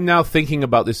 But I'm now thinking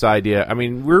about this idea. I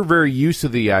mean, we're very used to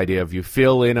the idea of you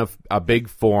fill in a big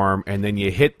form and then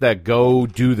you hit the go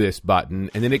do this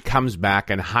button and then it comes back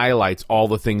and highlights all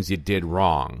the things you did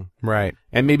wrong. Right.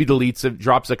 And maybe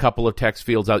drops a couple of text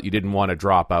fields out you didn't want to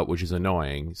drop out, which is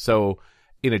annoying. So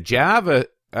in a Java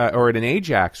or in an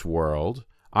AJAX world,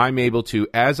 I'm able to,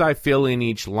 as I fill in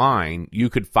each line, you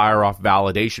could fire off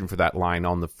validation for that line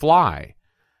on the fly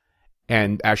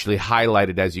and actually highlight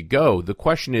it as you go. The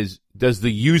question is, does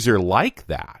the user like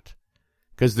that?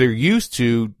 Because they're used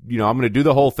to, I'm going to do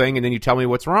the whole thing and then you tell me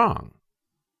what's wrong.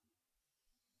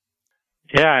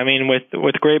 Yeah, I mean,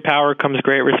 with great power comes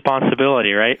great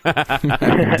responsibility, right?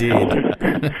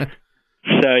 Indeed.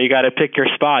 So you got to pick your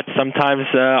spots. Sometimes,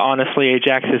 honestly,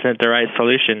 AJAX isn't the right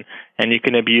solution, and you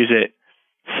can abuse it.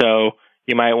 So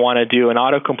you might want to do an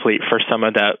autocomplete for some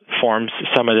of the forms,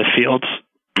 some of the fields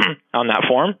on that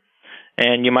form.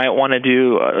 And you might want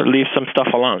to leave some stuff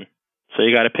alone. So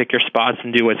you got to pick your spots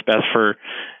and do what's best for,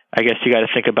 I guess you got to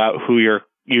think about who your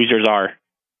users are.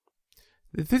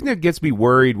 The thing that gets me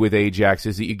worried with AJAX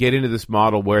is that you get into this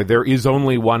model where there is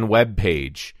only one web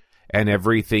page and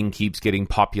everything keeps getting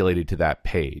populated to that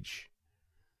page.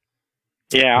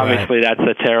 Yeah, obviously that's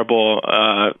a terrible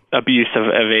abuse of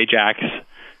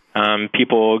AJAX.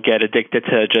 People get addicted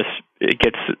to it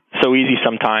gets so easy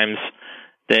sometimes.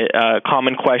 The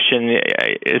common question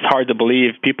is hard to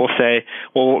believe. People say,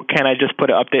 well, can I just put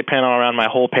an update panel around my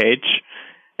whole page?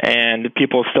 And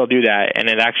people still do that, and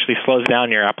it actually slows down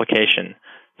your application.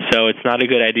 So it's not a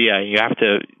good idea. You have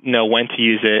to know when to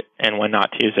use it and when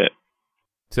not to use it.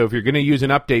 So if you're going to use an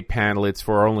update panel, it's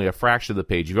for only a fraction of the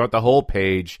page. If you want the whole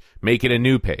page, make it a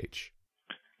new page.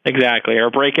 Exactly, or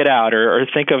break it out, or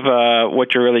think of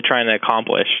what you're really trying to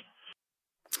accomplish.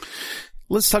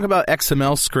 Let's talk about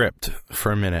XML script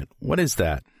for a minute. What is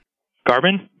that?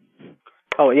 Garvin?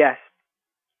 Oh, yes.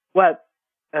 Well,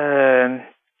 XML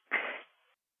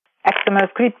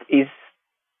script is,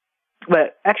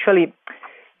 actually,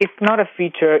 it's not a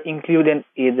feature included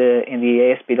in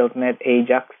the ASP.NET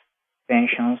AJAX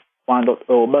extensions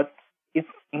 1.0, but it's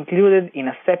included in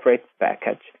a separate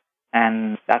package,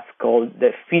 and that's called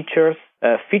the Features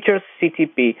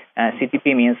CTP.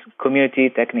 CTP means Community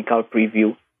Technical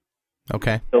Preview.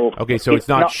 Okay. So it's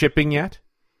not shipping yet?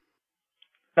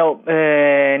 No,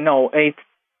 it's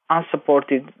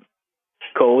unsupported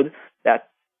code that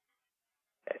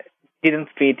didn't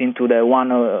fit into the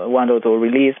 1.0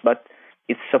 release, but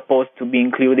it's supposed to be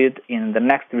included in the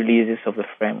next releases of the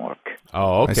framework.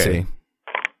 Oh, okay. I see.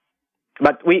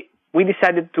 But we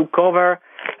decided to cover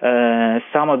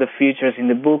some of the features in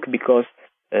the book because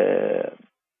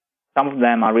some of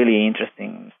them are really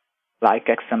interesting, like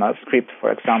XML script,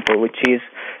 for example, which is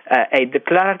a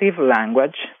declarative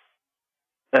language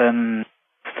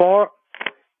for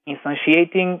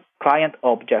instantiating client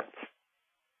objects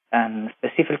and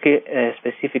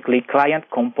specifically client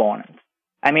components.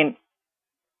 I mean,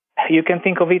 you can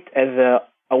think of it as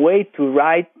a way to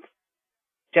write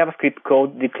JavaScript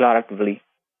code declaratively.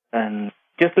 And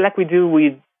just like we do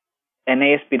with an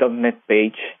ASP.NET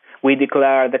page, we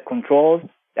declare the controls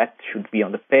that should be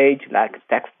on the page, like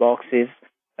text boxes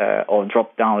or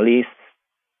drop-down lists,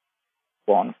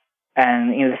 so on.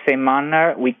 And in the same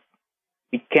manner, we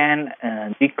can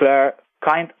declare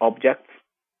client objects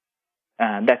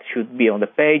that should be on the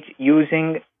page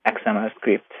using XML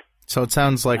script. So it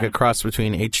sounds like a cross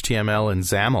between HTML and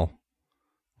XAML,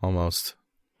 almost.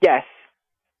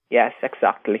 Yes,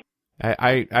 exactly.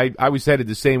 I was headed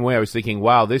the same way. I was thinking,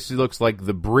 wow, this looks like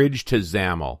the bridge to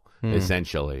XAML,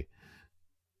 essentially.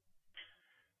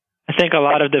 I think a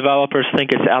lot of developers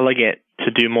think it's elegant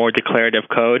to do more declarative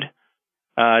code.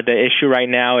 The issue right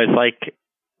now is, like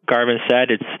Garvin said,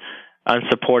 it's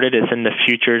unsupported. It's in the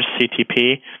Futures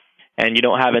CTP, and you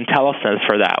don't have IntelliSense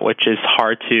for that, which is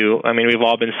hard to... I mean, we've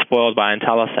all been spoiled by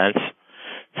IntelliSense.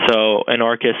 So in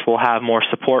Orcus, we'll have more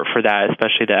support for that,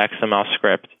 especially the XML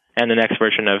script and the next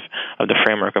version of the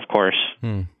framework, of course.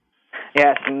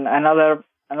 Yes, and another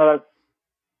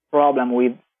problem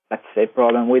with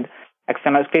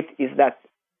XML script is that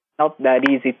it's not that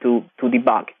easy to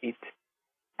debug it.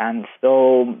 And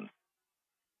so,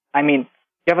 I mean,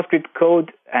 JavaScript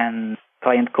code and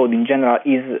client code in general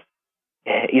is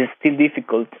still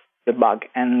difficult to debug,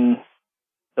 and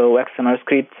so XML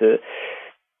script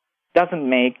doesn't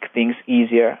make things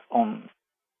easier on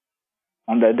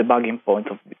the debugging point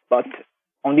of view. But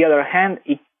on the other hand,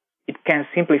 it can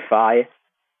simplify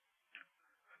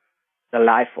the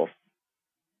life of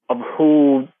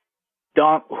who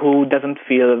doesn't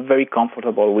feel very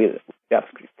comfortable with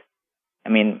JavaScript. I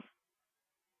mean,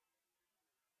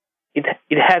 it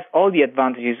has all the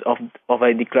advantages of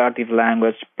a declarative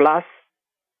language, plus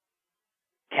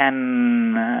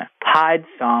can hide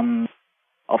some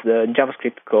of the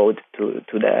JavaScript code to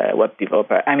the web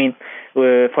developer. I mean,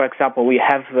 for example, we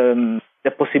have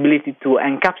the possibility to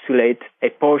encapsulate a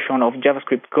portion of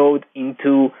JavaScript code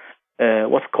into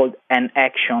what's called an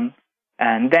action,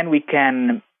 and then we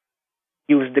can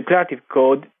use declarative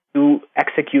code to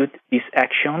execute this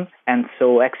action, and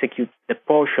so execute the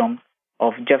portion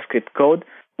of JavaScript code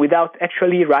without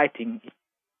actually writing it.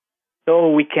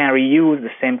 So we can reuse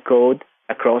the same code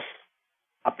across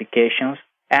applications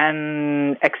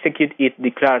and execute it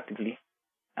declaratively.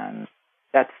 And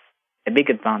that's a big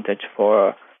advantage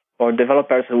for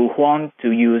developers who want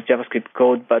to use JavaScript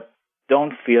code but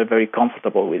don't feel very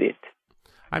comfortable with it.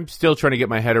 I'm still trying to get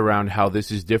my head around how this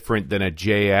is different than a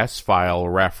JS file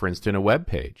referenced in a web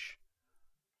page.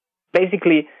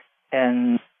 Basically,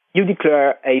 you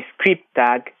declare a script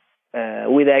tag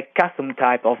with a custom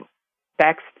type of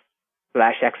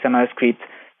text/XML script,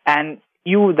 and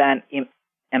you then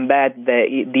embed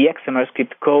the XML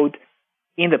script code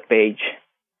in the page.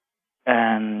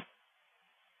 And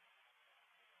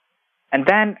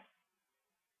then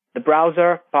the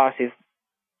browser parses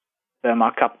the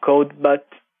markup code, but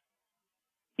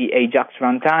the AJAX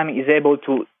runtime is able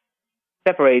to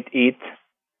separate the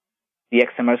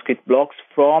XML script blocks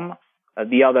from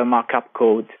the other markup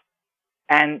code.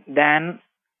 And then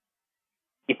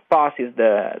it parses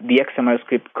the XML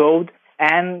script code,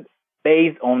 and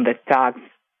based on the tags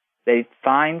that it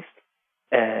finds,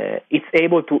 it's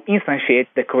able to instantiate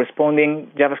the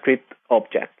corresponding JavaScript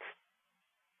objects.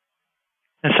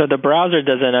 And so the browser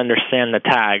doesn't understand the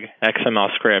tag XML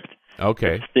script.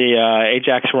 Okay. It's the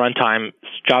AJAX runtime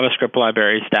JavaScript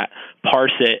libraries that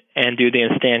parse it and do the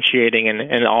instantiating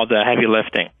and all the heavy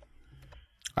lifting.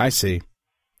 I see.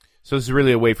 So this is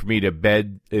really a way for me to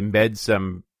embed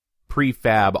some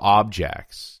prefab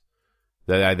objects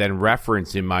that I then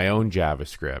reference in my own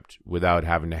JavaScript without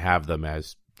having to have them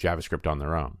as JavaScript on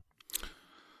their own.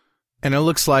 And it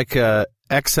looks like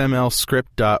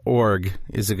xmlscript.org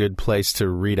is a good place to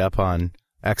read up on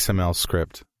XML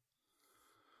script,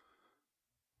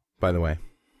 by the way.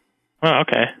 Oh,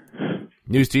 okay.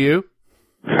 News to you?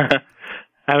 I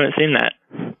haven't seen that.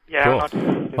 Yeah.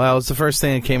 Cool. Well, it's the first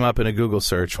thing that came up in a Google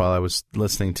search while I was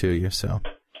listening to you, so.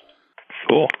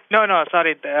 Cool. No,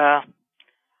 sorry.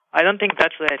 I don't think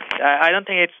that's it. I don't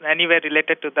think it's anywhere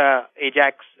related to the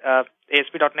AJAX,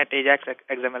 ASP.NET AJAX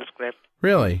XML script.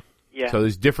 Really? Yeah. So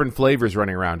there's different flavors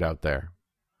running around out there.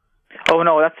 Oh,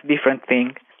 no, that's a different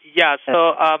thing. Yeah,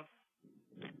 so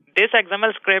this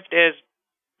XML script is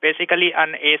basically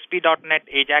an ASP.NET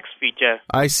AJAX feature.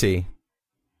 I see.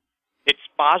 It's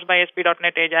passed by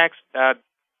ASP.NET AJAX.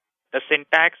 The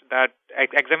syntax, the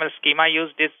XML schema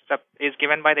used is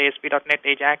given by the ASP.NET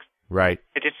AJAX. Right.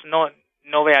 It's no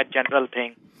way a general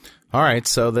thing. All right,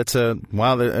 so that's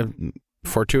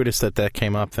fortuitous that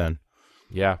came up then.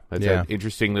 Yeah, that's an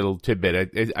interesting little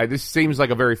tidbit. This seems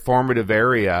like a very formative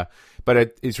area,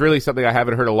 but it's really something I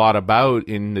haven't heard a lot about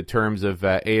in the terms of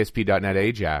ASP.NET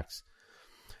AJAX.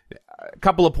 A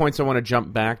couple of points I want to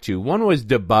jump back to. One was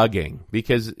debugging,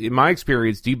 because in my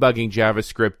experience, debugging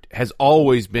JavaScript has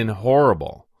always been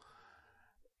horrible.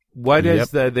 What is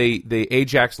the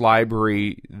AJAX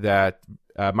library that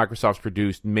Microsoft's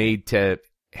produced made to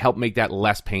help make that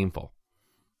less painful?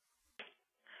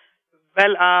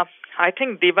 Well, I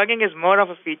think debugging is more of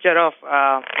a feature of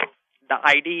the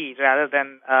IDE rather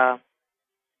than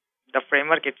the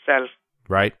framework itself.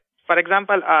 Right. For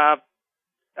example,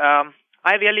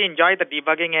 I really enjoy the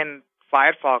debugging in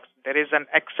Firefox. There is an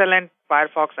excellent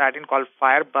Firefox add-in called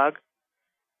Firebug,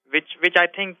 which I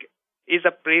think is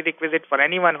a prerequisite for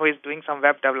anyone who is doing some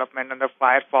web development under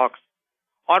Firefox,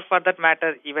 or for that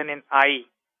matter, even in IE,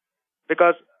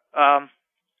 because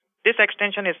this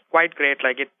extension is quite great.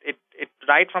 Like it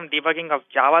right from debugging of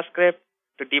JavaScript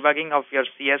to debugging of your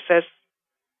CSS,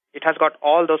 it has got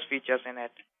all those features in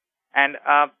it. And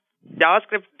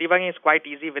JavaScript debugging is quite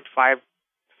easy with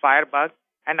Firebug.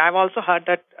 And I've also heard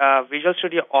that Visual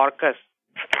Studio Orcus,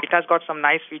 it has got some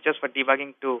nice features for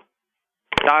debugging too.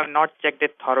 I have not checked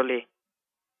it thoroughly.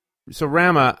 So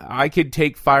Rama, I could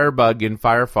take Firebug in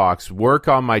Firefox, work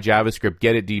on my JavaScript,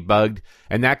 get it debugged,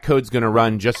 and that code's going to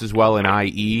run just as well in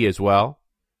IE as well?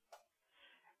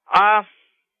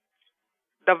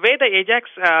 The way the AJAX,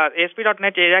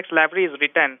 ASP.NET AJAX library is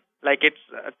written, like it's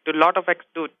to a lot of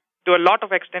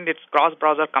extent, it's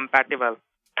cross-browser compatible.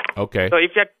 Okay. So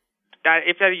if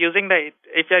you're using the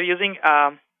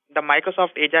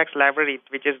Microsoft AJAX library,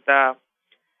 which is the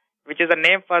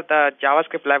name for the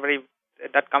JavaScript library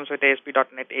that comes with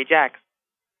ASP.NET AJAX,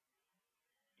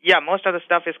 yeah, most of the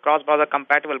stuff is cross-browser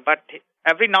compatible. But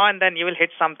every now and then you will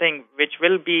hit something which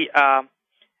will be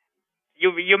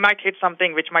you might hit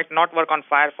something which might not work on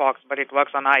Firefox, but it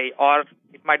works on IE, or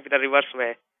it might be the reverse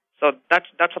way. So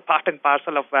that's a part and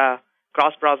parcel of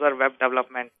cross-browser web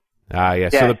development. Yeah.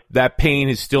 So that pain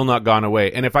has still not gone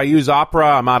away. And if I use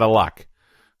Opera, I'm out of luck.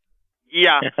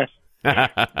 Yeah. So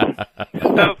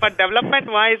for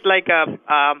development-wise, like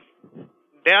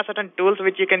there are certain tools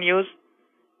which you can use.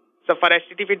 So for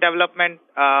HTTP development,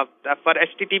 for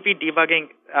HTTP debugging,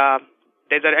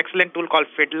 there's an excellent tool called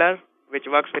Fiddler, which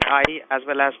works with IE as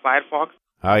well as Firefox.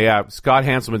 Oh, yeah. Scott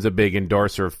Hanselman's a big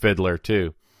endorser of Fiddler,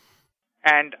 too.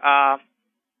 And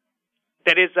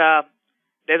there's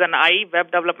an IE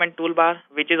web development toolbar,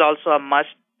 which is also a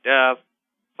must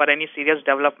for any serious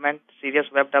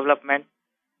web development,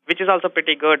 which is also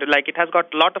pretty good. Like, it has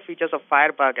got a lot of features of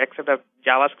Firebug, except the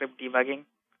JavaScript debugging.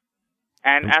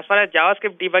 And as far as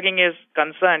JavaScript debugging is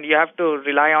concerned, you have to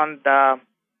rely on the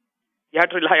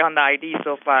IDE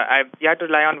so far. You have to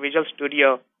rely on Visual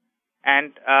Studio,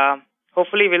 and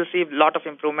hopefully we'll see a lot of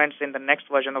improvements in the next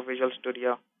version of Visual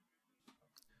Studio.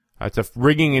 It's a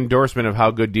ringing endorsement of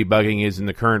how good debugging is in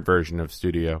the current version of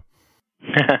Studio.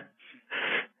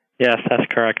 Yes, that's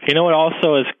correct. You know what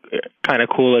also is kind of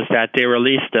cool is that they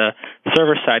released a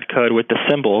server-side code with the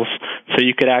symbols, so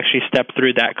you could actually step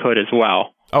through that code as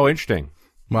well. Oh, interesting.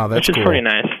 Wow, that's cool. Which is pretty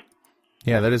nice.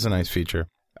 Yeah, that is a nice feature.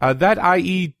 That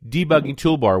IE debugging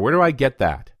toolbar, where do I get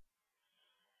that?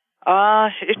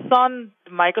 It's on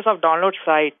the Microsoft download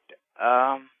site.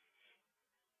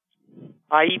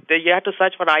 You have to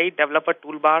search for IE developer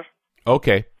toolbar.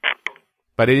 Okay.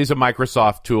 But it is a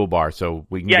Microsoft toolbar, so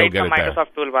we can go get it there. Yeah, it's a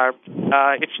Microsoft toolbar.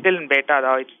 It's still in beta,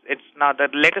 though. It's now the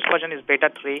latest version is beta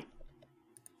 3.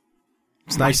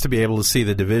 It's nice to be able to see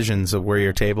the divisions of where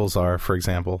your tables are, for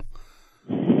example.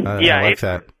 I like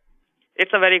that.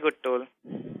 It's a very good tool.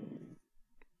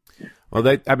 Well,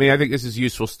 I think this is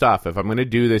useful stuff. If I'm going to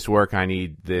do this work, I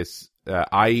need this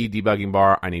IE debugging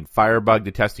bar. I need Firebug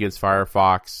to test against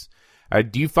Firefox.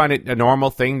 Do you find it a normal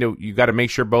thing you got to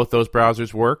make sure both those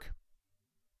browsers work?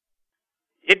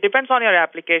 It depends on your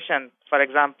application. For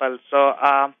example, so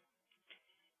I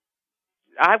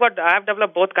have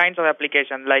developed both kinds of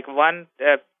applications. Like one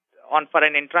for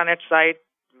an intranet site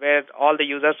where all the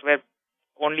users were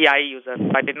only IE users.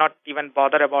 I did not even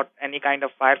bother about any kind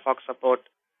of Firefox support.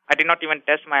 I did not even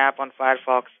test my app on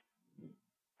Firefox.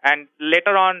 And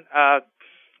later on,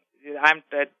 we had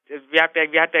to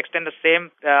extend the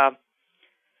same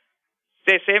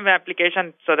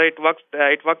application so that it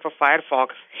worked for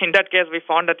Firefox. In that case, we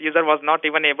found that the user was not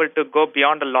even able to go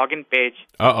beyond the login page.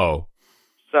 Uh-oh.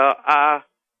 So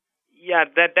we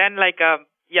had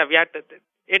to.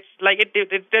 It's like it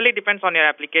really depends on your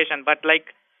application, but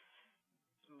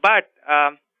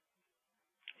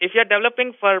if you're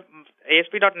developing for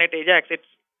ASP.NET AJAX,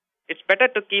 it's better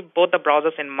to keep both the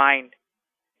browsers in mind.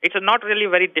 It's not really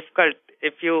very difficult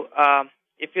if you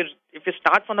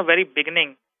start from the very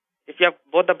beginning. If you have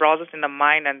both the browsers in the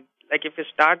mind, and like if you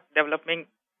start developing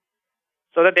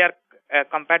so that they are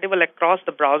compatible across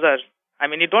the browsers, I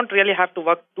mean, you don't really have to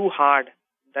work too hard.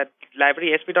 That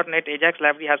library, ASP.NET AJAX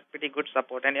library, has pretty good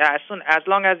support, and as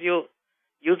long as you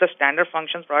use the standard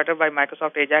functions provided by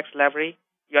Microsoft AJAX library,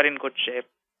 you're in good shape.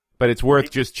 But it's worth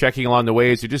just checking along the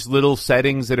way. Is there just little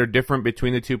settings that are different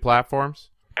between the two platforms?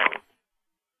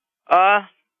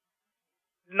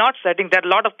 Not settings. There are a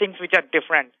lot of things which are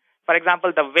different. For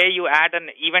example, the way you add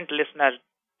an event listener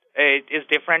is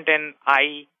different in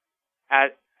IE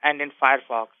and in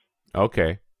Firefox.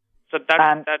 Okay. So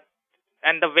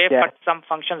and the way some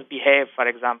functions behave, for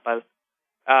example.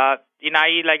 In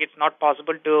IE, like it's not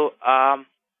possible to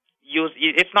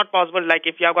it's not possible, like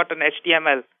if you have got an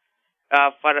HTML,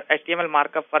 for HTML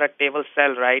markup for a table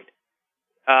cell, right?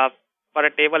 For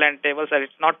a table and table cell,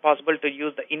 it's not possible to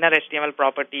use the inner HTML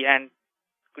property and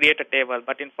create a table.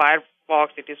 But in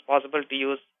Firefox, it is possible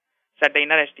to set the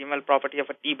inner HTML property of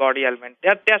a T-body element.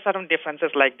 There are certain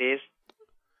differences like this.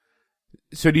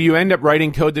 So do you end up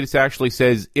writing code that actually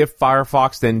says, if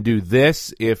Firefox, then do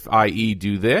this, if IE,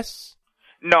 do this?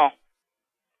 No.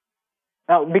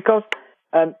 No, because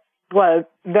Well,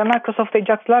 the Microsoft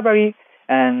AJAX library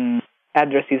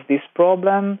addresses this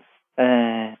problem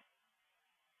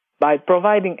by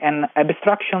providing an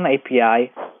abstraction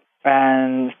API.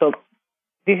 And so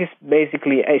this is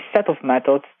basically a set of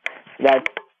methods that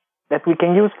we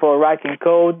can use for writing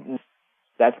code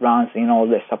that runs in all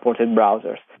the supported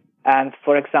browsers. And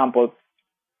for example,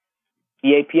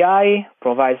 the API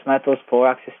provides methods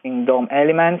for accessing DOM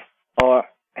elements or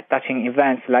attaching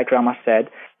events, like Rama said.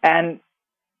 And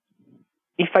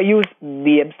if I use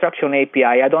the abstraction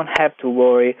API, I don't have to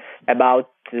worry about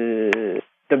the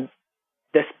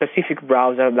specific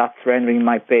browser that's rendering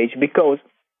my page, because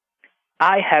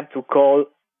I have to call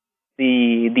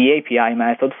the API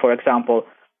method. For example,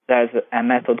 there's a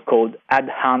method called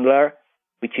addHandler,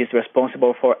 which is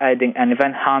responsible for adding an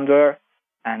event handler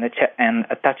and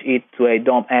attach it to a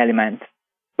DOM element.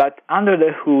 But under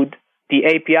the hood, the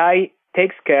API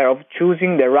takes care of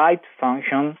choosing the right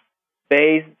function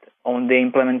based on the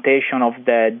implementation of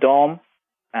the DOM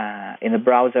in the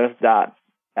browsers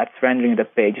that's rendering the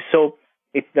page. So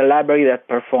it's the library that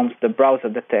performs the browser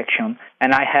detection,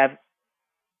 and I have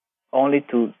only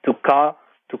to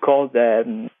call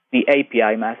the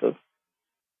API method.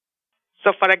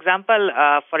 So, for example,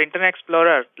 for Internet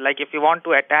Explorer, like if you want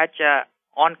to attach a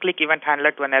on-click event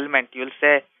handler to an element, you'll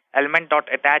say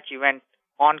element.attach event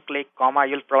on-click, comma,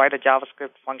 you'll provide a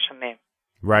JavaScript function name.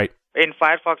 Right. In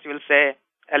Firefox, you'll say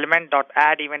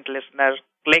element.add event listener,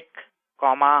 click,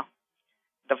 comma,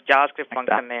 the JavaScript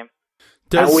function name.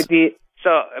 With the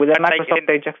Microsoft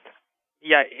AJAX?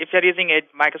 Yeah, if you're using a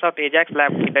Microsoft AJAX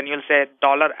library, then you'll say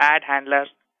 $add handler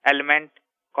element,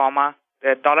 comma,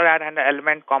 the $add handler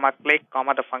element, comma, click,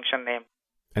 comma, the function name.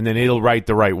 And then it'll write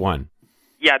the right one.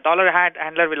 Yeah, $add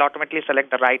handler will automatically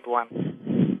select the right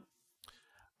one.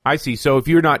 I see. So if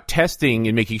you're not testing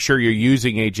and making sure you're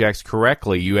using AJAX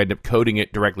correctly, you end up coding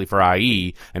it directly for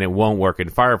IE, and it won't work in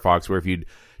Firefox, where if you'd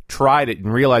tried it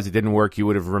and realized it didn't work, you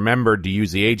would have remembered to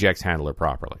use the AJAX handler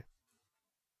properly.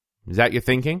 Is that your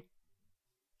thinking?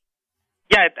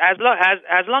 Yeah, as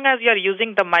long as you're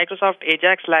using the Microsoft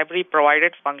AJAX library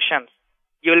provided functions,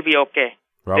 you'll be okay.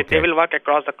 They will work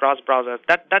across the cross browsers.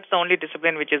 That's the only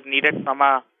discipline which is needed from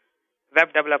a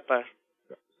web developer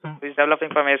who is developing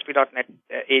from ASP.NET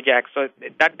AJAX. So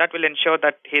that will ensure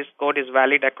that his code is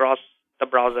valid across the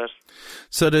browsers.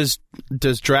 So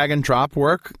does drag and drop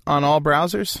work on all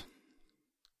browsers?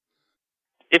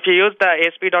 If you use the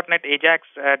ASP.NET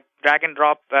AJAX drag and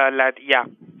drop,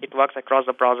 it works across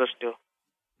the browsers too.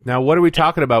 Now, what are we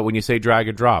talking about when you say drag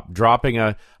and drop? Dropping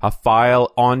a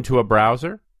file onto a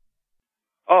browser?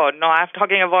 Oh, no, I'm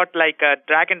talking about like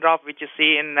drag and drop, which you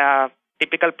see in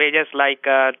typical pages like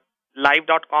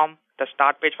live.com, the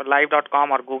start page for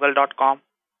live.com or google.com.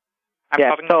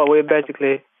 So we're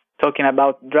basically talking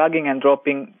about dragging and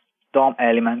dropping DOM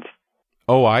elements.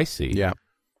 Oh, I see. Yeah.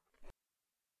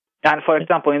 And for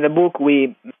example, in the book,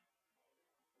 we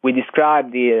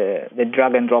describe the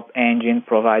drag and drop engine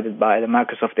provided by the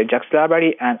Microsoft AJAX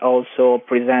library, and also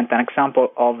present an example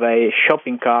of a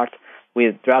shopping cart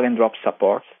with drag and drop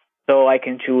support. So I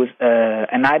can choose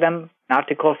an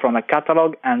article from a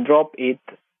catalog and drop it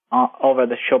over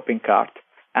the shopping cart,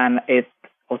 and it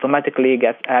automatically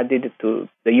gets added to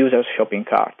the user's shopping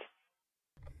cart.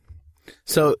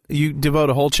 So you devote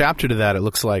a whole chapter to that, it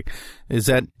looks like. Is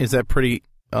that pretty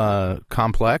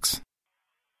complex?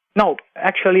 No,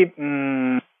 actually,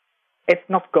 it's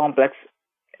not complex,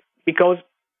 because,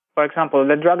 for example,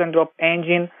 the drag and drop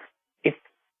engine is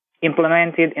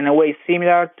implemented in a way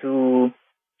similar to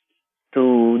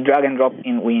drag and drop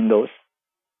in Windows.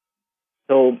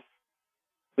 So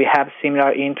we have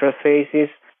similar interfaces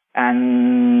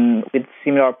and with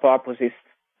similar purposes.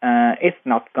 It's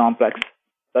not complex,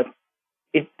 but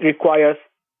it requires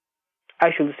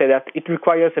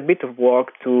a bit of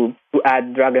work to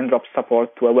add drag and drop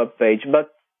support to a web page.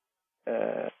 But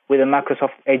with the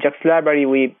Microsoft AJAX library,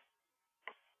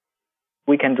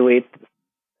 we can do it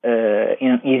in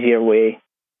an easier way.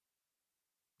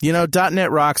 You know,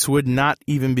 .NET Rocks would not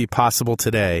even be possible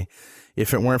today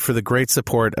if it weren't for the great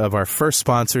support of our first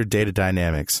sponsor, Data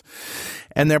Dynamics.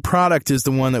 And their product is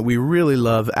the one that we really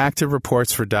love, Active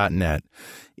Reports for .NET.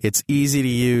 It's easy to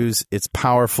use. It's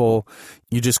powerful.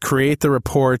 You just create the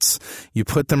reports, you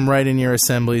put them right in your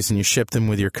assemblies, and you ship them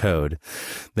with your code.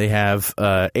 They have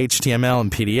HTML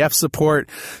and PDF support.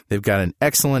 They've got an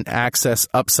excellent access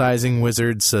upsizing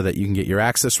wizard so that you can get your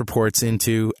access reports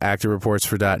into Active Reports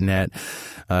for .NET.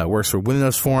 Works for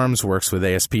Windows Forms, works with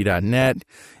ASP.NET.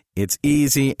 It's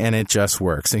easy, and it just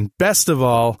works. And best of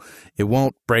all, it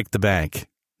won't break the bank.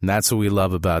 And that's what we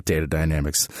love about Data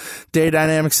Dynamics. Data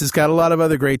Dynamics has got a lot of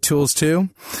other great tools, too,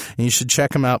 and you should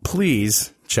check them out.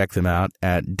 Please check them out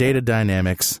at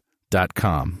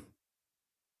datadynamics.com.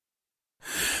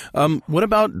 What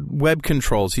about web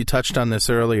controls? You touched on this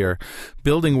earlier.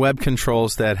 Building web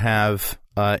controls that have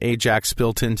AJAX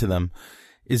built into them.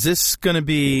 Is this going to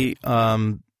be,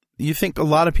 you think a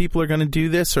lot of people are going to do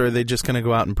this, or are they just going to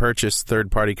go out and purchase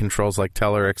third-party controls like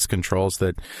Telerix controls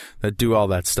that do all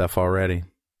that stuff already?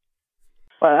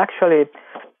 Well, actually,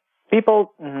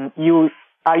 people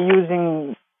are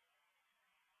using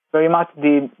very much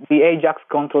the AJAX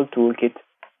control toolkit,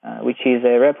 which is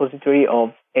a repository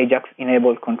of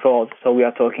AJAX-enabled controls. So we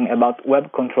are talking about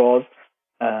web controls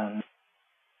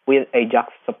with AJAX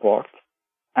support.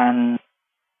 And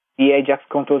the AJAX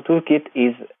control toolkit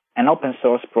is an open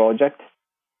source project.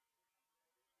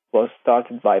 It was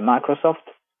started by Microsoft,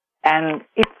 and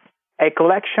it's a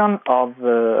collection of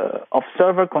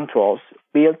server controls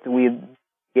built with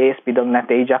the ASP.NET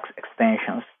AJAX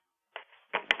extensions.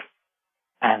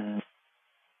 And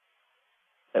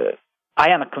I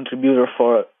am a contributor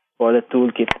for the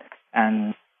toolkit,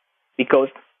 and because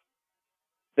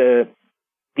the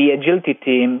Agility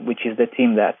team, which is the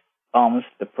team that owns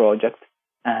the project,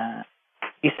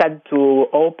 decided to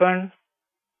open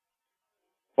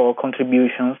for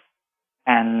contributions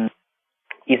and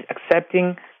is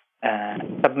accepting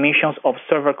submissions of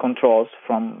server controls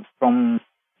from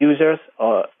users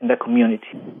in the community.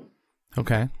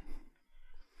 Okay.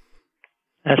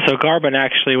 And so Garben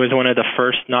actually was one of the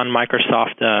first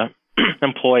non-Microsoft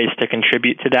employees to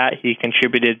contribute to that. He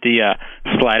contributed the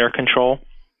slider control.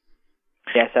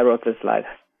 Yes, I wrote the slide.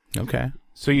 Okay.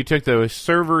 So you took the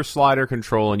server slider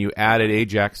control and you added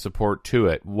AJAX support to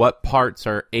it. What parts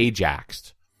are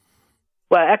AJAXed?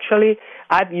 Well, actually,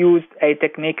 I've used a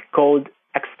technique called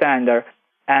extender,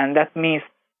 and that means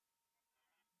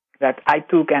that I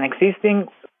took an existing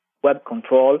web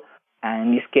control, and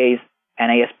in this case, an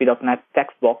ASP.NET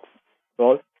text box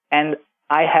control, and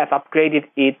I have upgraded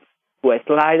it to a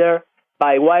slider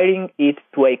by wiring it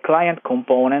to a client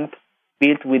component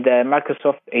built with the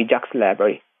Microsoft AJAX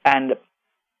library. And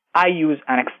I use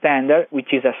an extender,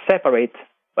 which is a separate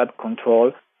web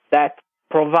control that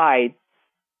provides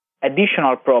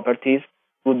additional properties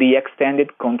to the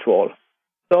extended control.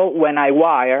 So when I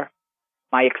wire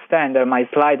my extender, my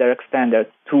slider extender,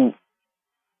 to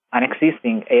an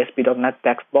existing ASP.NET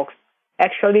text box,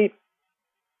 actually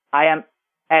I am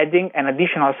adding an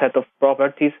additional set of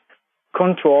properties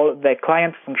control the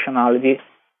client functionality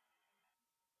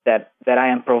that I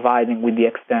am providing with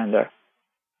the extender.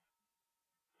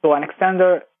 So an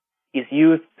extender is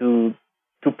used to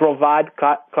provide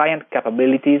client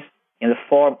capabilities in the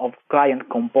form of client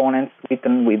components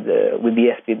written with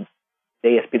the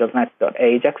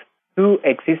ASP.NET.AJAX to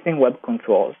existing web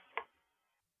controls.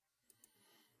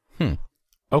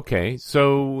 Okay,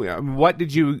 so what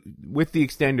did you, with the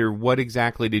extender, what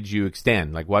exactly did you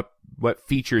extend? Like what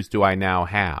features do I now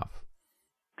have?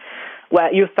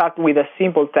 Well, you start with a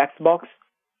simple text box,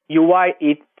 you wire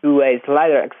it to a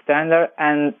slider extender,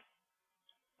 and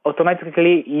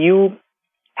automatically you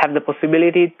have the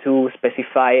possibility to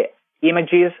specify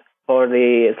images for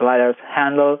the slider's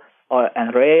handle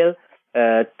and rail,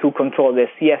 to control the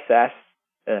CSS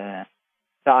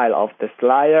style of the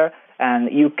slider,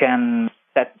 and you can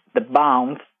set the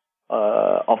bounds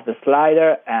of the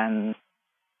slider and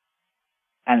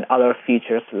other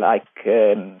features like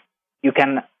you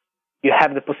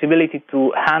have the possibility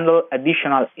to handle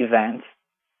additional events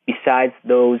besides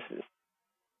those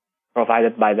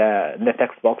provided by the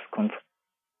text box control.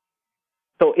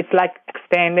 So it's like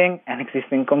extending an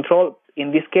existing control,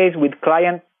 in this case with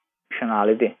client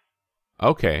functionality.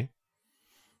 Okay.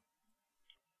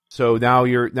 So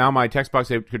now my text box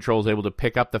control is able to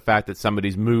pick up the fact that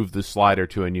somebody's moved the slider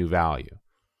to a new value.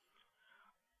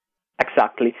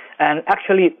 Exactly. And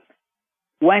actually,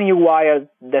 when you wire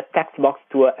the text box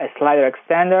to a slider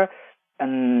extender,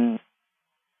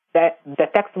 the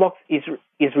text box is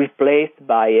replaced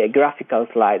by a graphical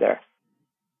slider.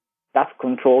 That's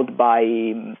controlled by,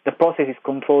 the process is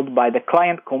controlled by the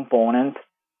client component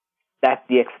that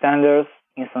the extenders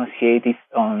instantiate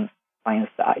on client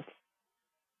side.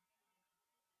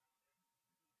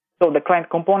 So the client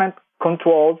component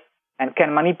controls and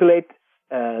can manipulate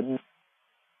the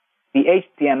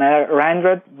HTML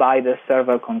rendered by the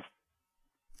server control.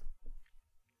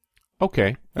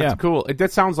 Okay, that's cool.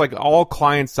 That sounds like all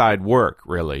client-side work,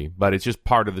 really, but it's just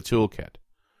part of the toolkit.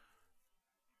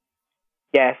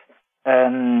 Yes.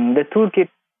 The toolkit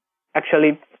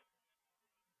actually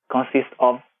consists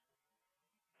of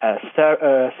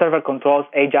server controls,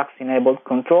 AJAX-enabled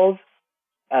controls,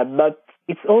 but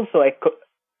it's also it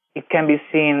can be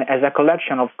seen as a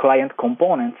collection of client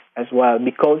components as well,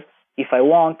 because if I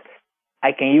want,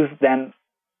 I can use them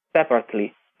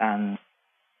separately, and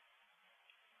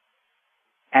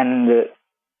the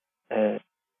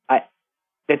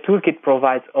toolkit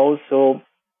provides also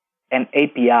an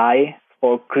API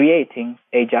for creating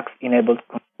AJAX-enabled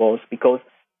controls, because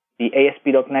the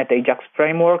ASP.NET AJAX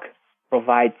framework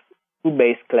provides two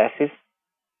base classes,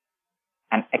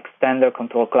 an extender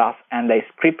control class and a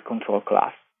script control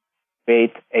class,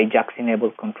 create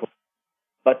AJAX-enabled control.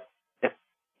 But the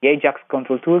AJAX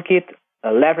control toolkit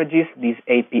leverages this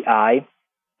API,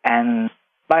 and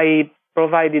by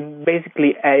providing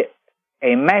basically a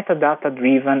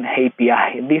metadata-driven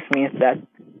API, this means that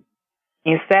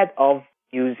instead of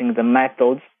using the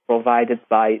methods provided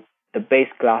by the base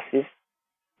classes,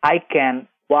 I can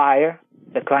wire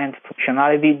the client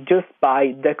functionality just by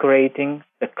decorating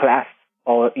the class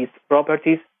or its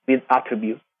properties with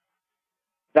attributes.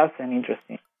 That's an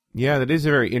interesting. Yeah, that is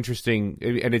a very interesting,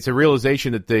 and it's a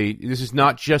realization that this is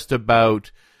not just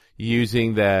about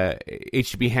using the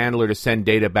HTTP handler to send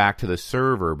data back to the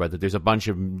server, but that there's a bunch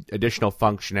of additional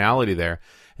functionality there.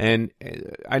 And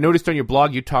I noticed on your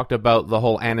blog you talked about the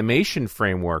whole animation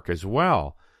framework as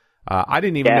well. I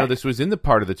didn't even know this was in the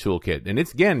part of the toolkit. And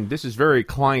this is very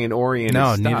client-oriented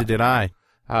stuff. No, neither did I.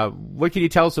 What can you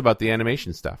tell us about the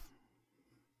animation stuff?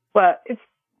 Well, it's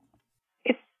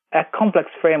a complex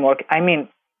framework. I mean,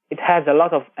 it has a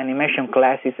lot of animation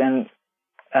classes, and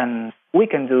we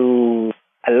can do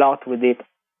a lot with it.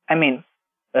 I mean,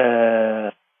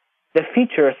 the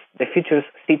features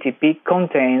CTP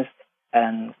contains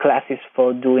classes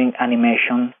for doing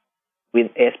animation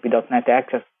with ASP.NET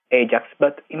AJAX,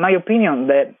 but in my opinion,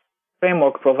 the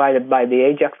framework provided by the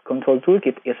AJAX control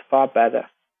toolkit is far better.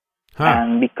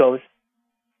 And because,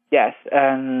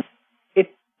 it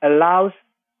allows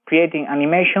creating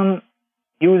animation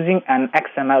using an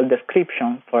XML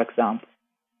description, for example.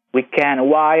 We can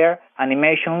wire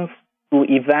animations to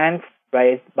events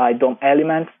raised by DOM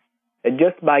elements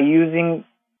just by using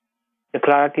a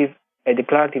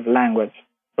declarative language.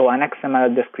 So an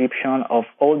XML description of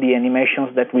all the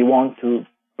animations that we want to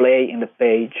play in the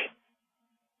page.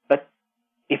 But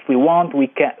if we want, we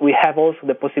have also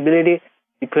the possibility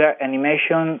to declare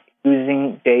animation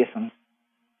using JSON,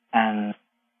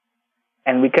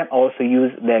 and we can also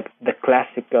use the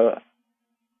classical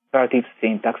declarative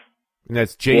syntax. And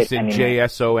that's JSON,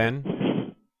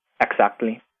 JSON?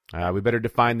 Exactly. We better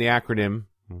define the acronym.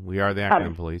 We are the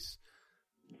acronym police.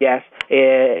 Yes,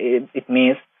 it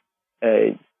means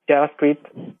JavaScript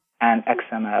and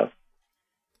XML.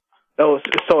 Oh,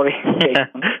 sorry.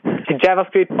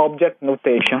 JavaScript object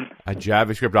notation. A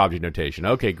JavaScript object notation.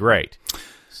 Okay, great.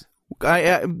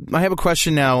 I have a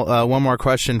question now, one more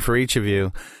question for each of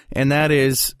you, and that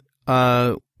is,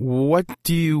 what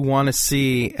do you want to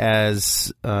see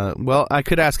as, well, I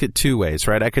could ask it two ways,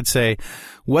 right? I could say,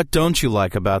 what don't you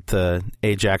like about the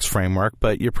AJAX framework,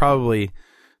 but you're probably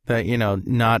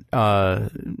not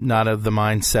of the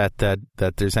mindset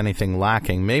that there's anything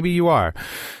lacking. Maybe you are.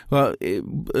 Well,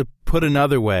 put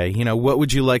another way, what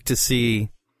would you like to see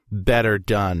better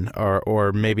done,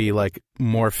 or maybe like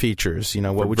more features?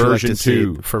 What would you like to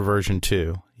see for version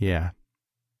 2? Yeah.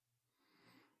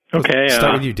 Okay.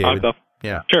 Start with you, David. I'll go.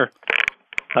 Yeah. Sure.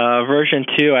 Version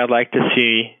 2, I'd like to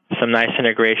see some nice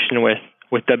integration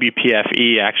with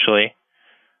WPFE, actually,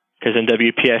 because in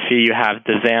WPFE you have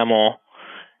the XAML.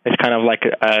 It's kind of like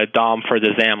a DOM for the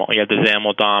XAML. You have the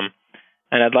XAML DOM.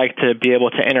 And I'd like to be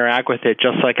able to interact with it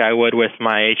just like I would with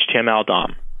my HTML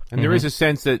DOM. And there is a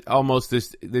sense that almost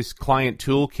this client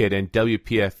toolkit and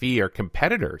WPFE are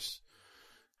competitors.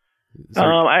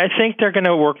 I think they're going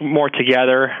to work more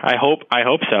together. I hope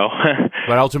so.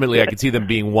 But ultimately, I could see them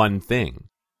being one thing.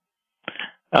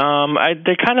 They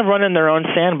kind of run in their own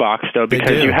sandbox, though,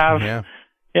 because you have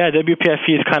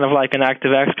WPFE is kind of like an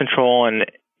ActiveX control, and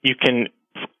you can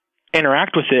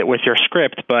interact with it with your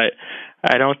script, but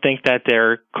I don't think that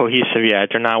they're cohesive yet.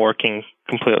 They're not working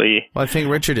completely. Well, I think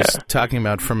Richard is talking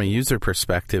about from a user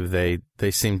perspective,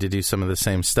 they seem to do some of the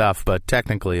same stuff, but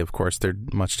technically, of course, they're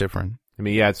much different. I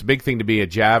mean, it's a big thing to be a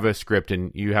JavaScript, and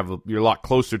you're a lot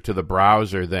closer to the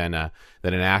browser than an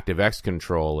ActiveX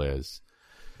control is.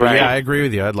 Right. Yeah, I agree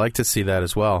with you. I'd like to see that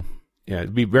as well. Yeah,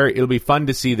 it'll be fun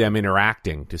to see them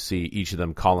interacting, to see each of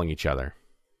them calling each other.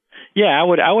 Yeah, I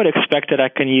would expect that I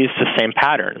can use the same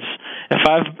patterns. If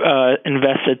I've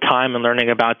invested time in learning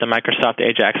about the Microsoft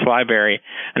AJAX library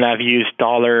and I've used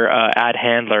 $add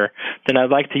handler, then I'd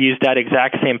like to use that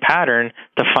exact same pattern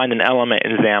to find an element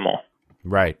in XAML.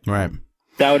 Right.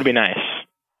 That would be nice.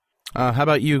 How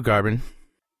about you, Garben?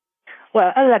 Well,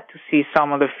 I'd like to see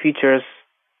some of the features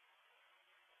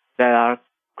that are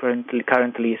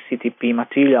currently CTP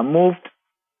material moved.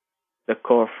 the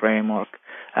core framework.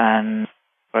 And,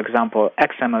 for example,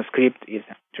 XML script is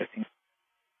an interesting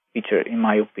feature, in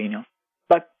my opinion.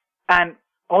 And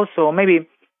also, maybe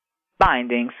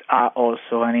bindings are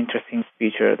also an interesting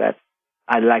feature that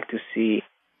I'd like to see.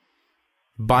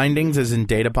 Bindings as in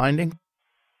data binding?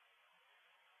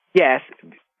 Yes,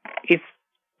 it's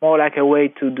more like a way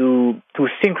to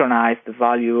synchronize the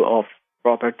value of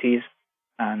properties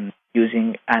and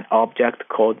using an object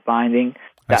called binding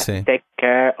that take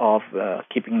care of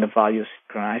keeping the values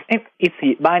synchronized.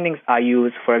 Bindings are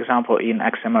used, for example, in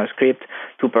XML script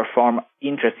to perform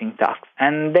interesting tasks,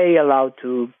 and they allow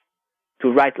to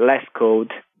write less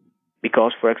code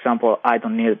because, for example, I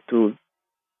don't need to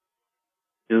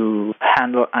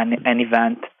handle an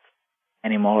event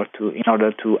anymore in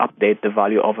order to update the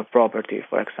value of a property,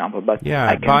 for example. But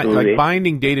I can do it.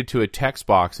 Binding data to a text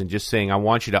box and just saying, I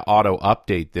want you to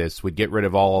auto-update this would get rid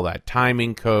of all that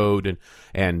timing code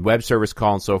and web service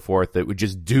call and so forth that would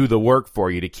just do the work for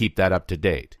you to keep that up to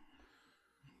date.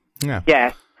 Yeah.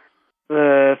 Yes.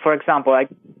 For example,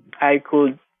 I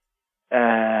could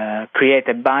create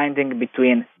a binding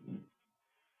between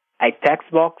a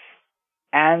text box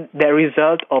and the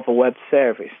result of a web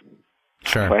service.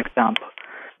 Sure. For example,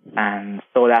 and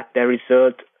so that the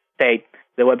result, say,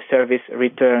 the web service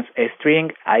returns a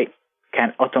string, I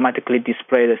can automatically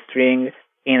display the string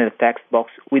in the text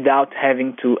box without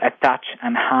having to attach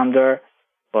an handler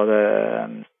for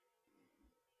the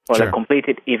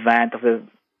completed event of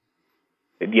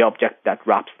the object that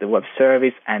wraps the web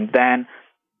service, and then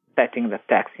setting the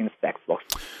text in the text box.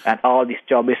 And all this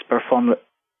job is performed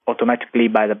automatically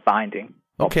by the binding.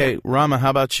 Okay, Rama, how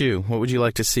about you? What would you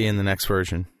like to see in the next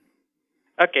version?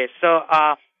 Okay, so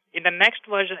in the next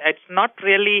version, it's not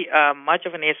really much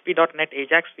of an ASP.NET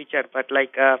AJAX feature, but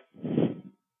like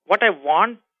what I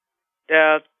want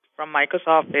from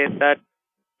Microsoft is that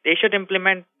they should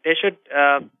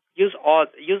use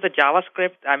the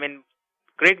JavaScript. I mean,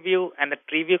 grid view and the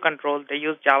tree view control. They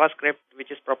use JavaScript, which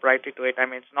is proprietary to it. I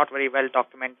mean, it's not very well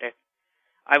documented.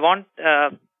 I want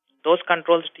those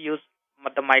controls to use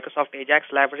the Microsoft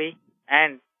AJAX library,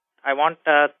 and I want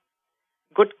a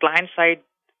good client-side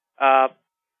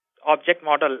object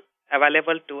model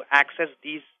available to access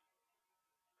these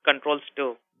controls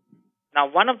too. Now,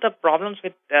 one of the problems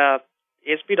with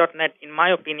ASP.NET, in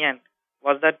my opinion,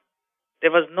 was that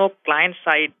there was no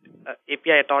client-side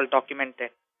API at all documented.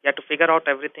 You had to figure out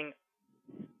everything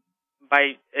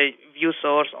by a view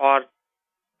source or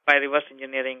by reverse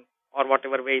engineering or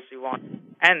whatever ways you want.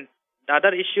 And the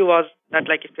other issue was that,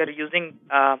 like, if you're using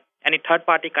any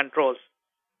third-party controls,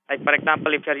 like, for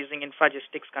example, if you're using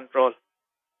Infragistics control.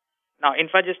 Now,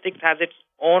 Infragistics has its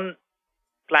own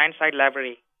client-side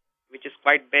library, which is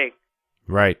quite big.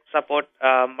 Right. Support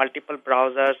multiple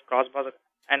browsers, cross-browser,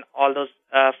 and all those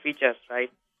features,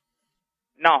 right?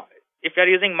 Now, if you're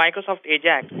using Microsoft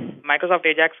AJAX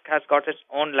has got its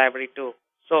own library too.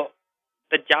 So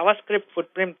the JavaScript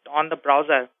footprint on the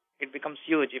browser, it becomes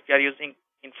huge if you're using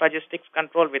Infragistics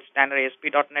control with standard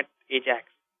ASP.NET AJAX,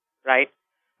 right?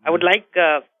 I would like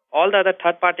all the other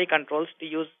third-party controls to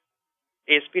use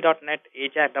ASP.NET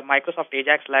AJAX, the Microsoft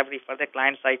AJAX library for the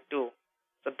client side too.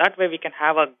 So that way we can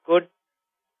have a good,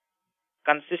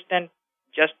 consistent,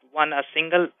 a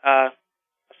single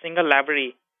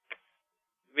library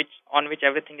on which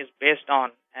everything is based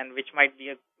on, and which might be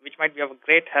of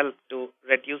great help to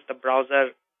reduce the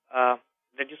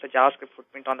JavaScript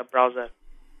footprint on the browser.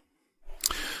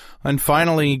 And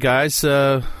finally, guys,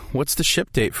 what's the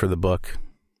ship date for the book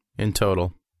in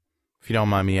total, if you don't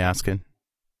mind me asking?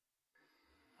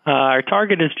 Our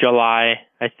target is July.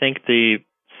 I think the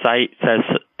site says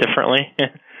differently.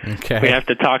 Okay. We have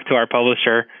to talk to our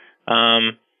publisher.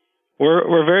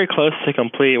 We're very close to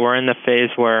complete. We're in the phase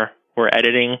where we're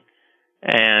editing,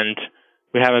 and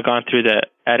we haven't gone through the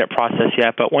edit process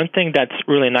yet. But one thing that's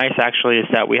really nice, actually, is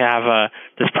that we have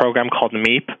this program called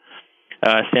MEEP.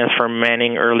 Stands for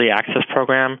Manning Early Access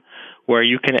Program, where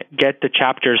you can get the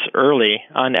chapters early,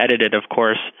 unedited, of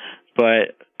course.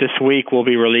 But this week we'll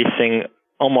be releasing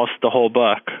almost the whole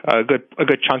book, a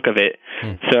good chunk of it.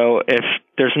 So if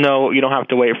you don't have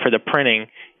to wait for the printing.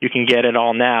 You can get it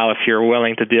all now if you're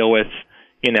willing to deal with,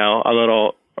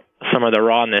 some of the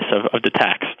rawness of the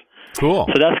text. Cool.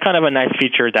 So that's kind of a nice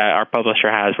feature that our publisher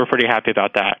has. We're pretty happy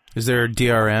about that. Is there a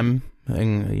DRM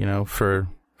thing, for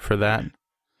that?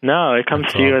 No, it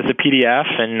comes to you as a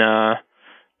PDF, and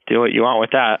do what you want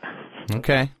with that.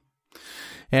 Okay.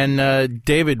 And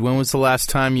David, when was the last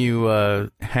time you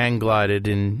hang glided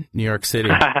in New York City?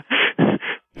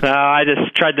 I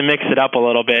just tried to mix it up a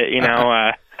little bit.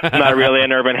 I'm not really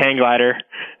an urban hang glider.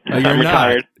 Oh, you're I'm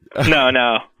retired.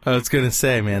 No. I was gonna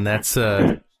say, man, that's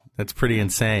That's pretty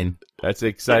insane. That's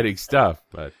exciting stuff.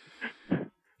 But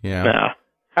yeah.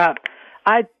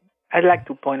 I'd like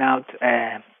to point out,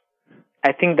 I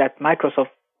think that Microsoft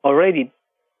already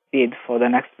did for the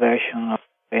next version of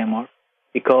framework,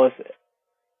 because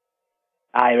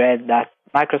I read that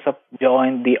Microsoft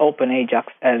joined the Open AJAX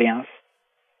Alliance.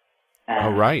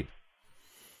 Right.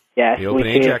 Yes, the Open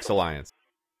AJAX Alliance.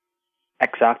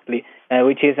 Exactly,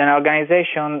 which is an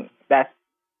organization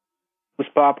whose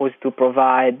purpose is to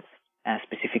provide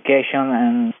specification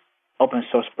and open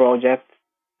source projects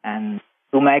and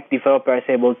to make developers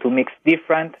able to mix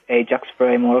different AJAX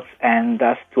frameworks and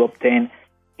thus to obtain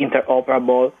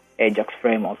interoperable AJAX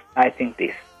frameworks. I think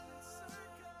this.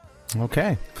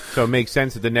 Okay. So it makes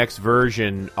sense that the next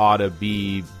version ought to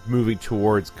be moving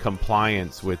towards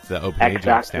compliance with the Open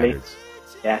AJAX standards.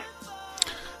 Yes.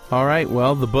 All right.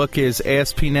 Well, the book is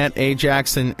ASP.NET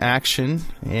AJAX in Action,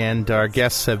 and our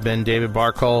guests have been David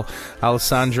Barkol,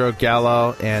 Alessandro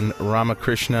Gallo, and Rama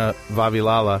Krishna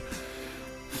Vavilala.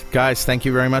 Guys, thank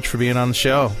you very much for being on the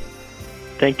show.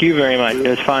 Thank you very much. It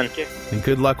was fun. And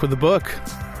good luck with the book.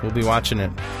 We'll be watching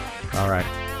it. All right.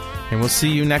 And we'll see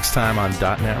you next time on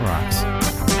 .NET Rocks.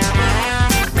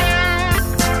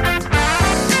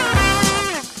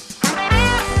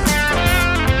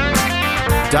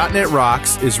 .NET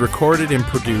Rocks is recorded and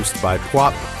produced by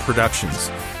PWOP Productions,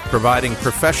 providing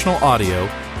professional audio,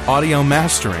 audio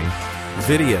mastering,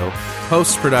 video,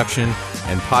 post-production,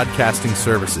 and podcasting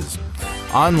services.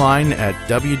 Online at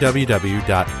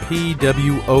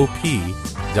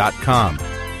www.pwop.com.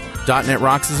 .NET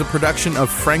Rocks is a production of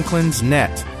Franklin's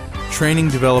Net, training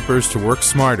developers to work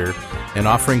smarter and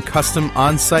offering custom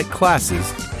on-site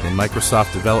classes in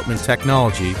Microsoft development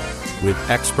technology with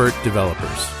expert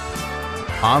developers.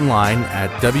 Online at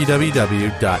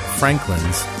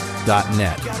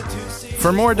www.franklins.net.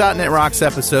 For more .NET Rocks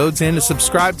episodes and to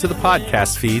subscribe to the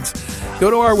podcast feeds, go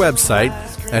to our website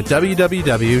at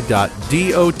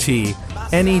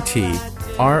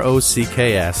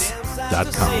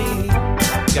www.dotnetrocks.com.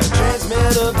 Got a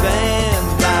transmitter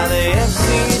banned by the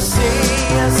FCC.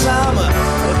 Yes, I'm a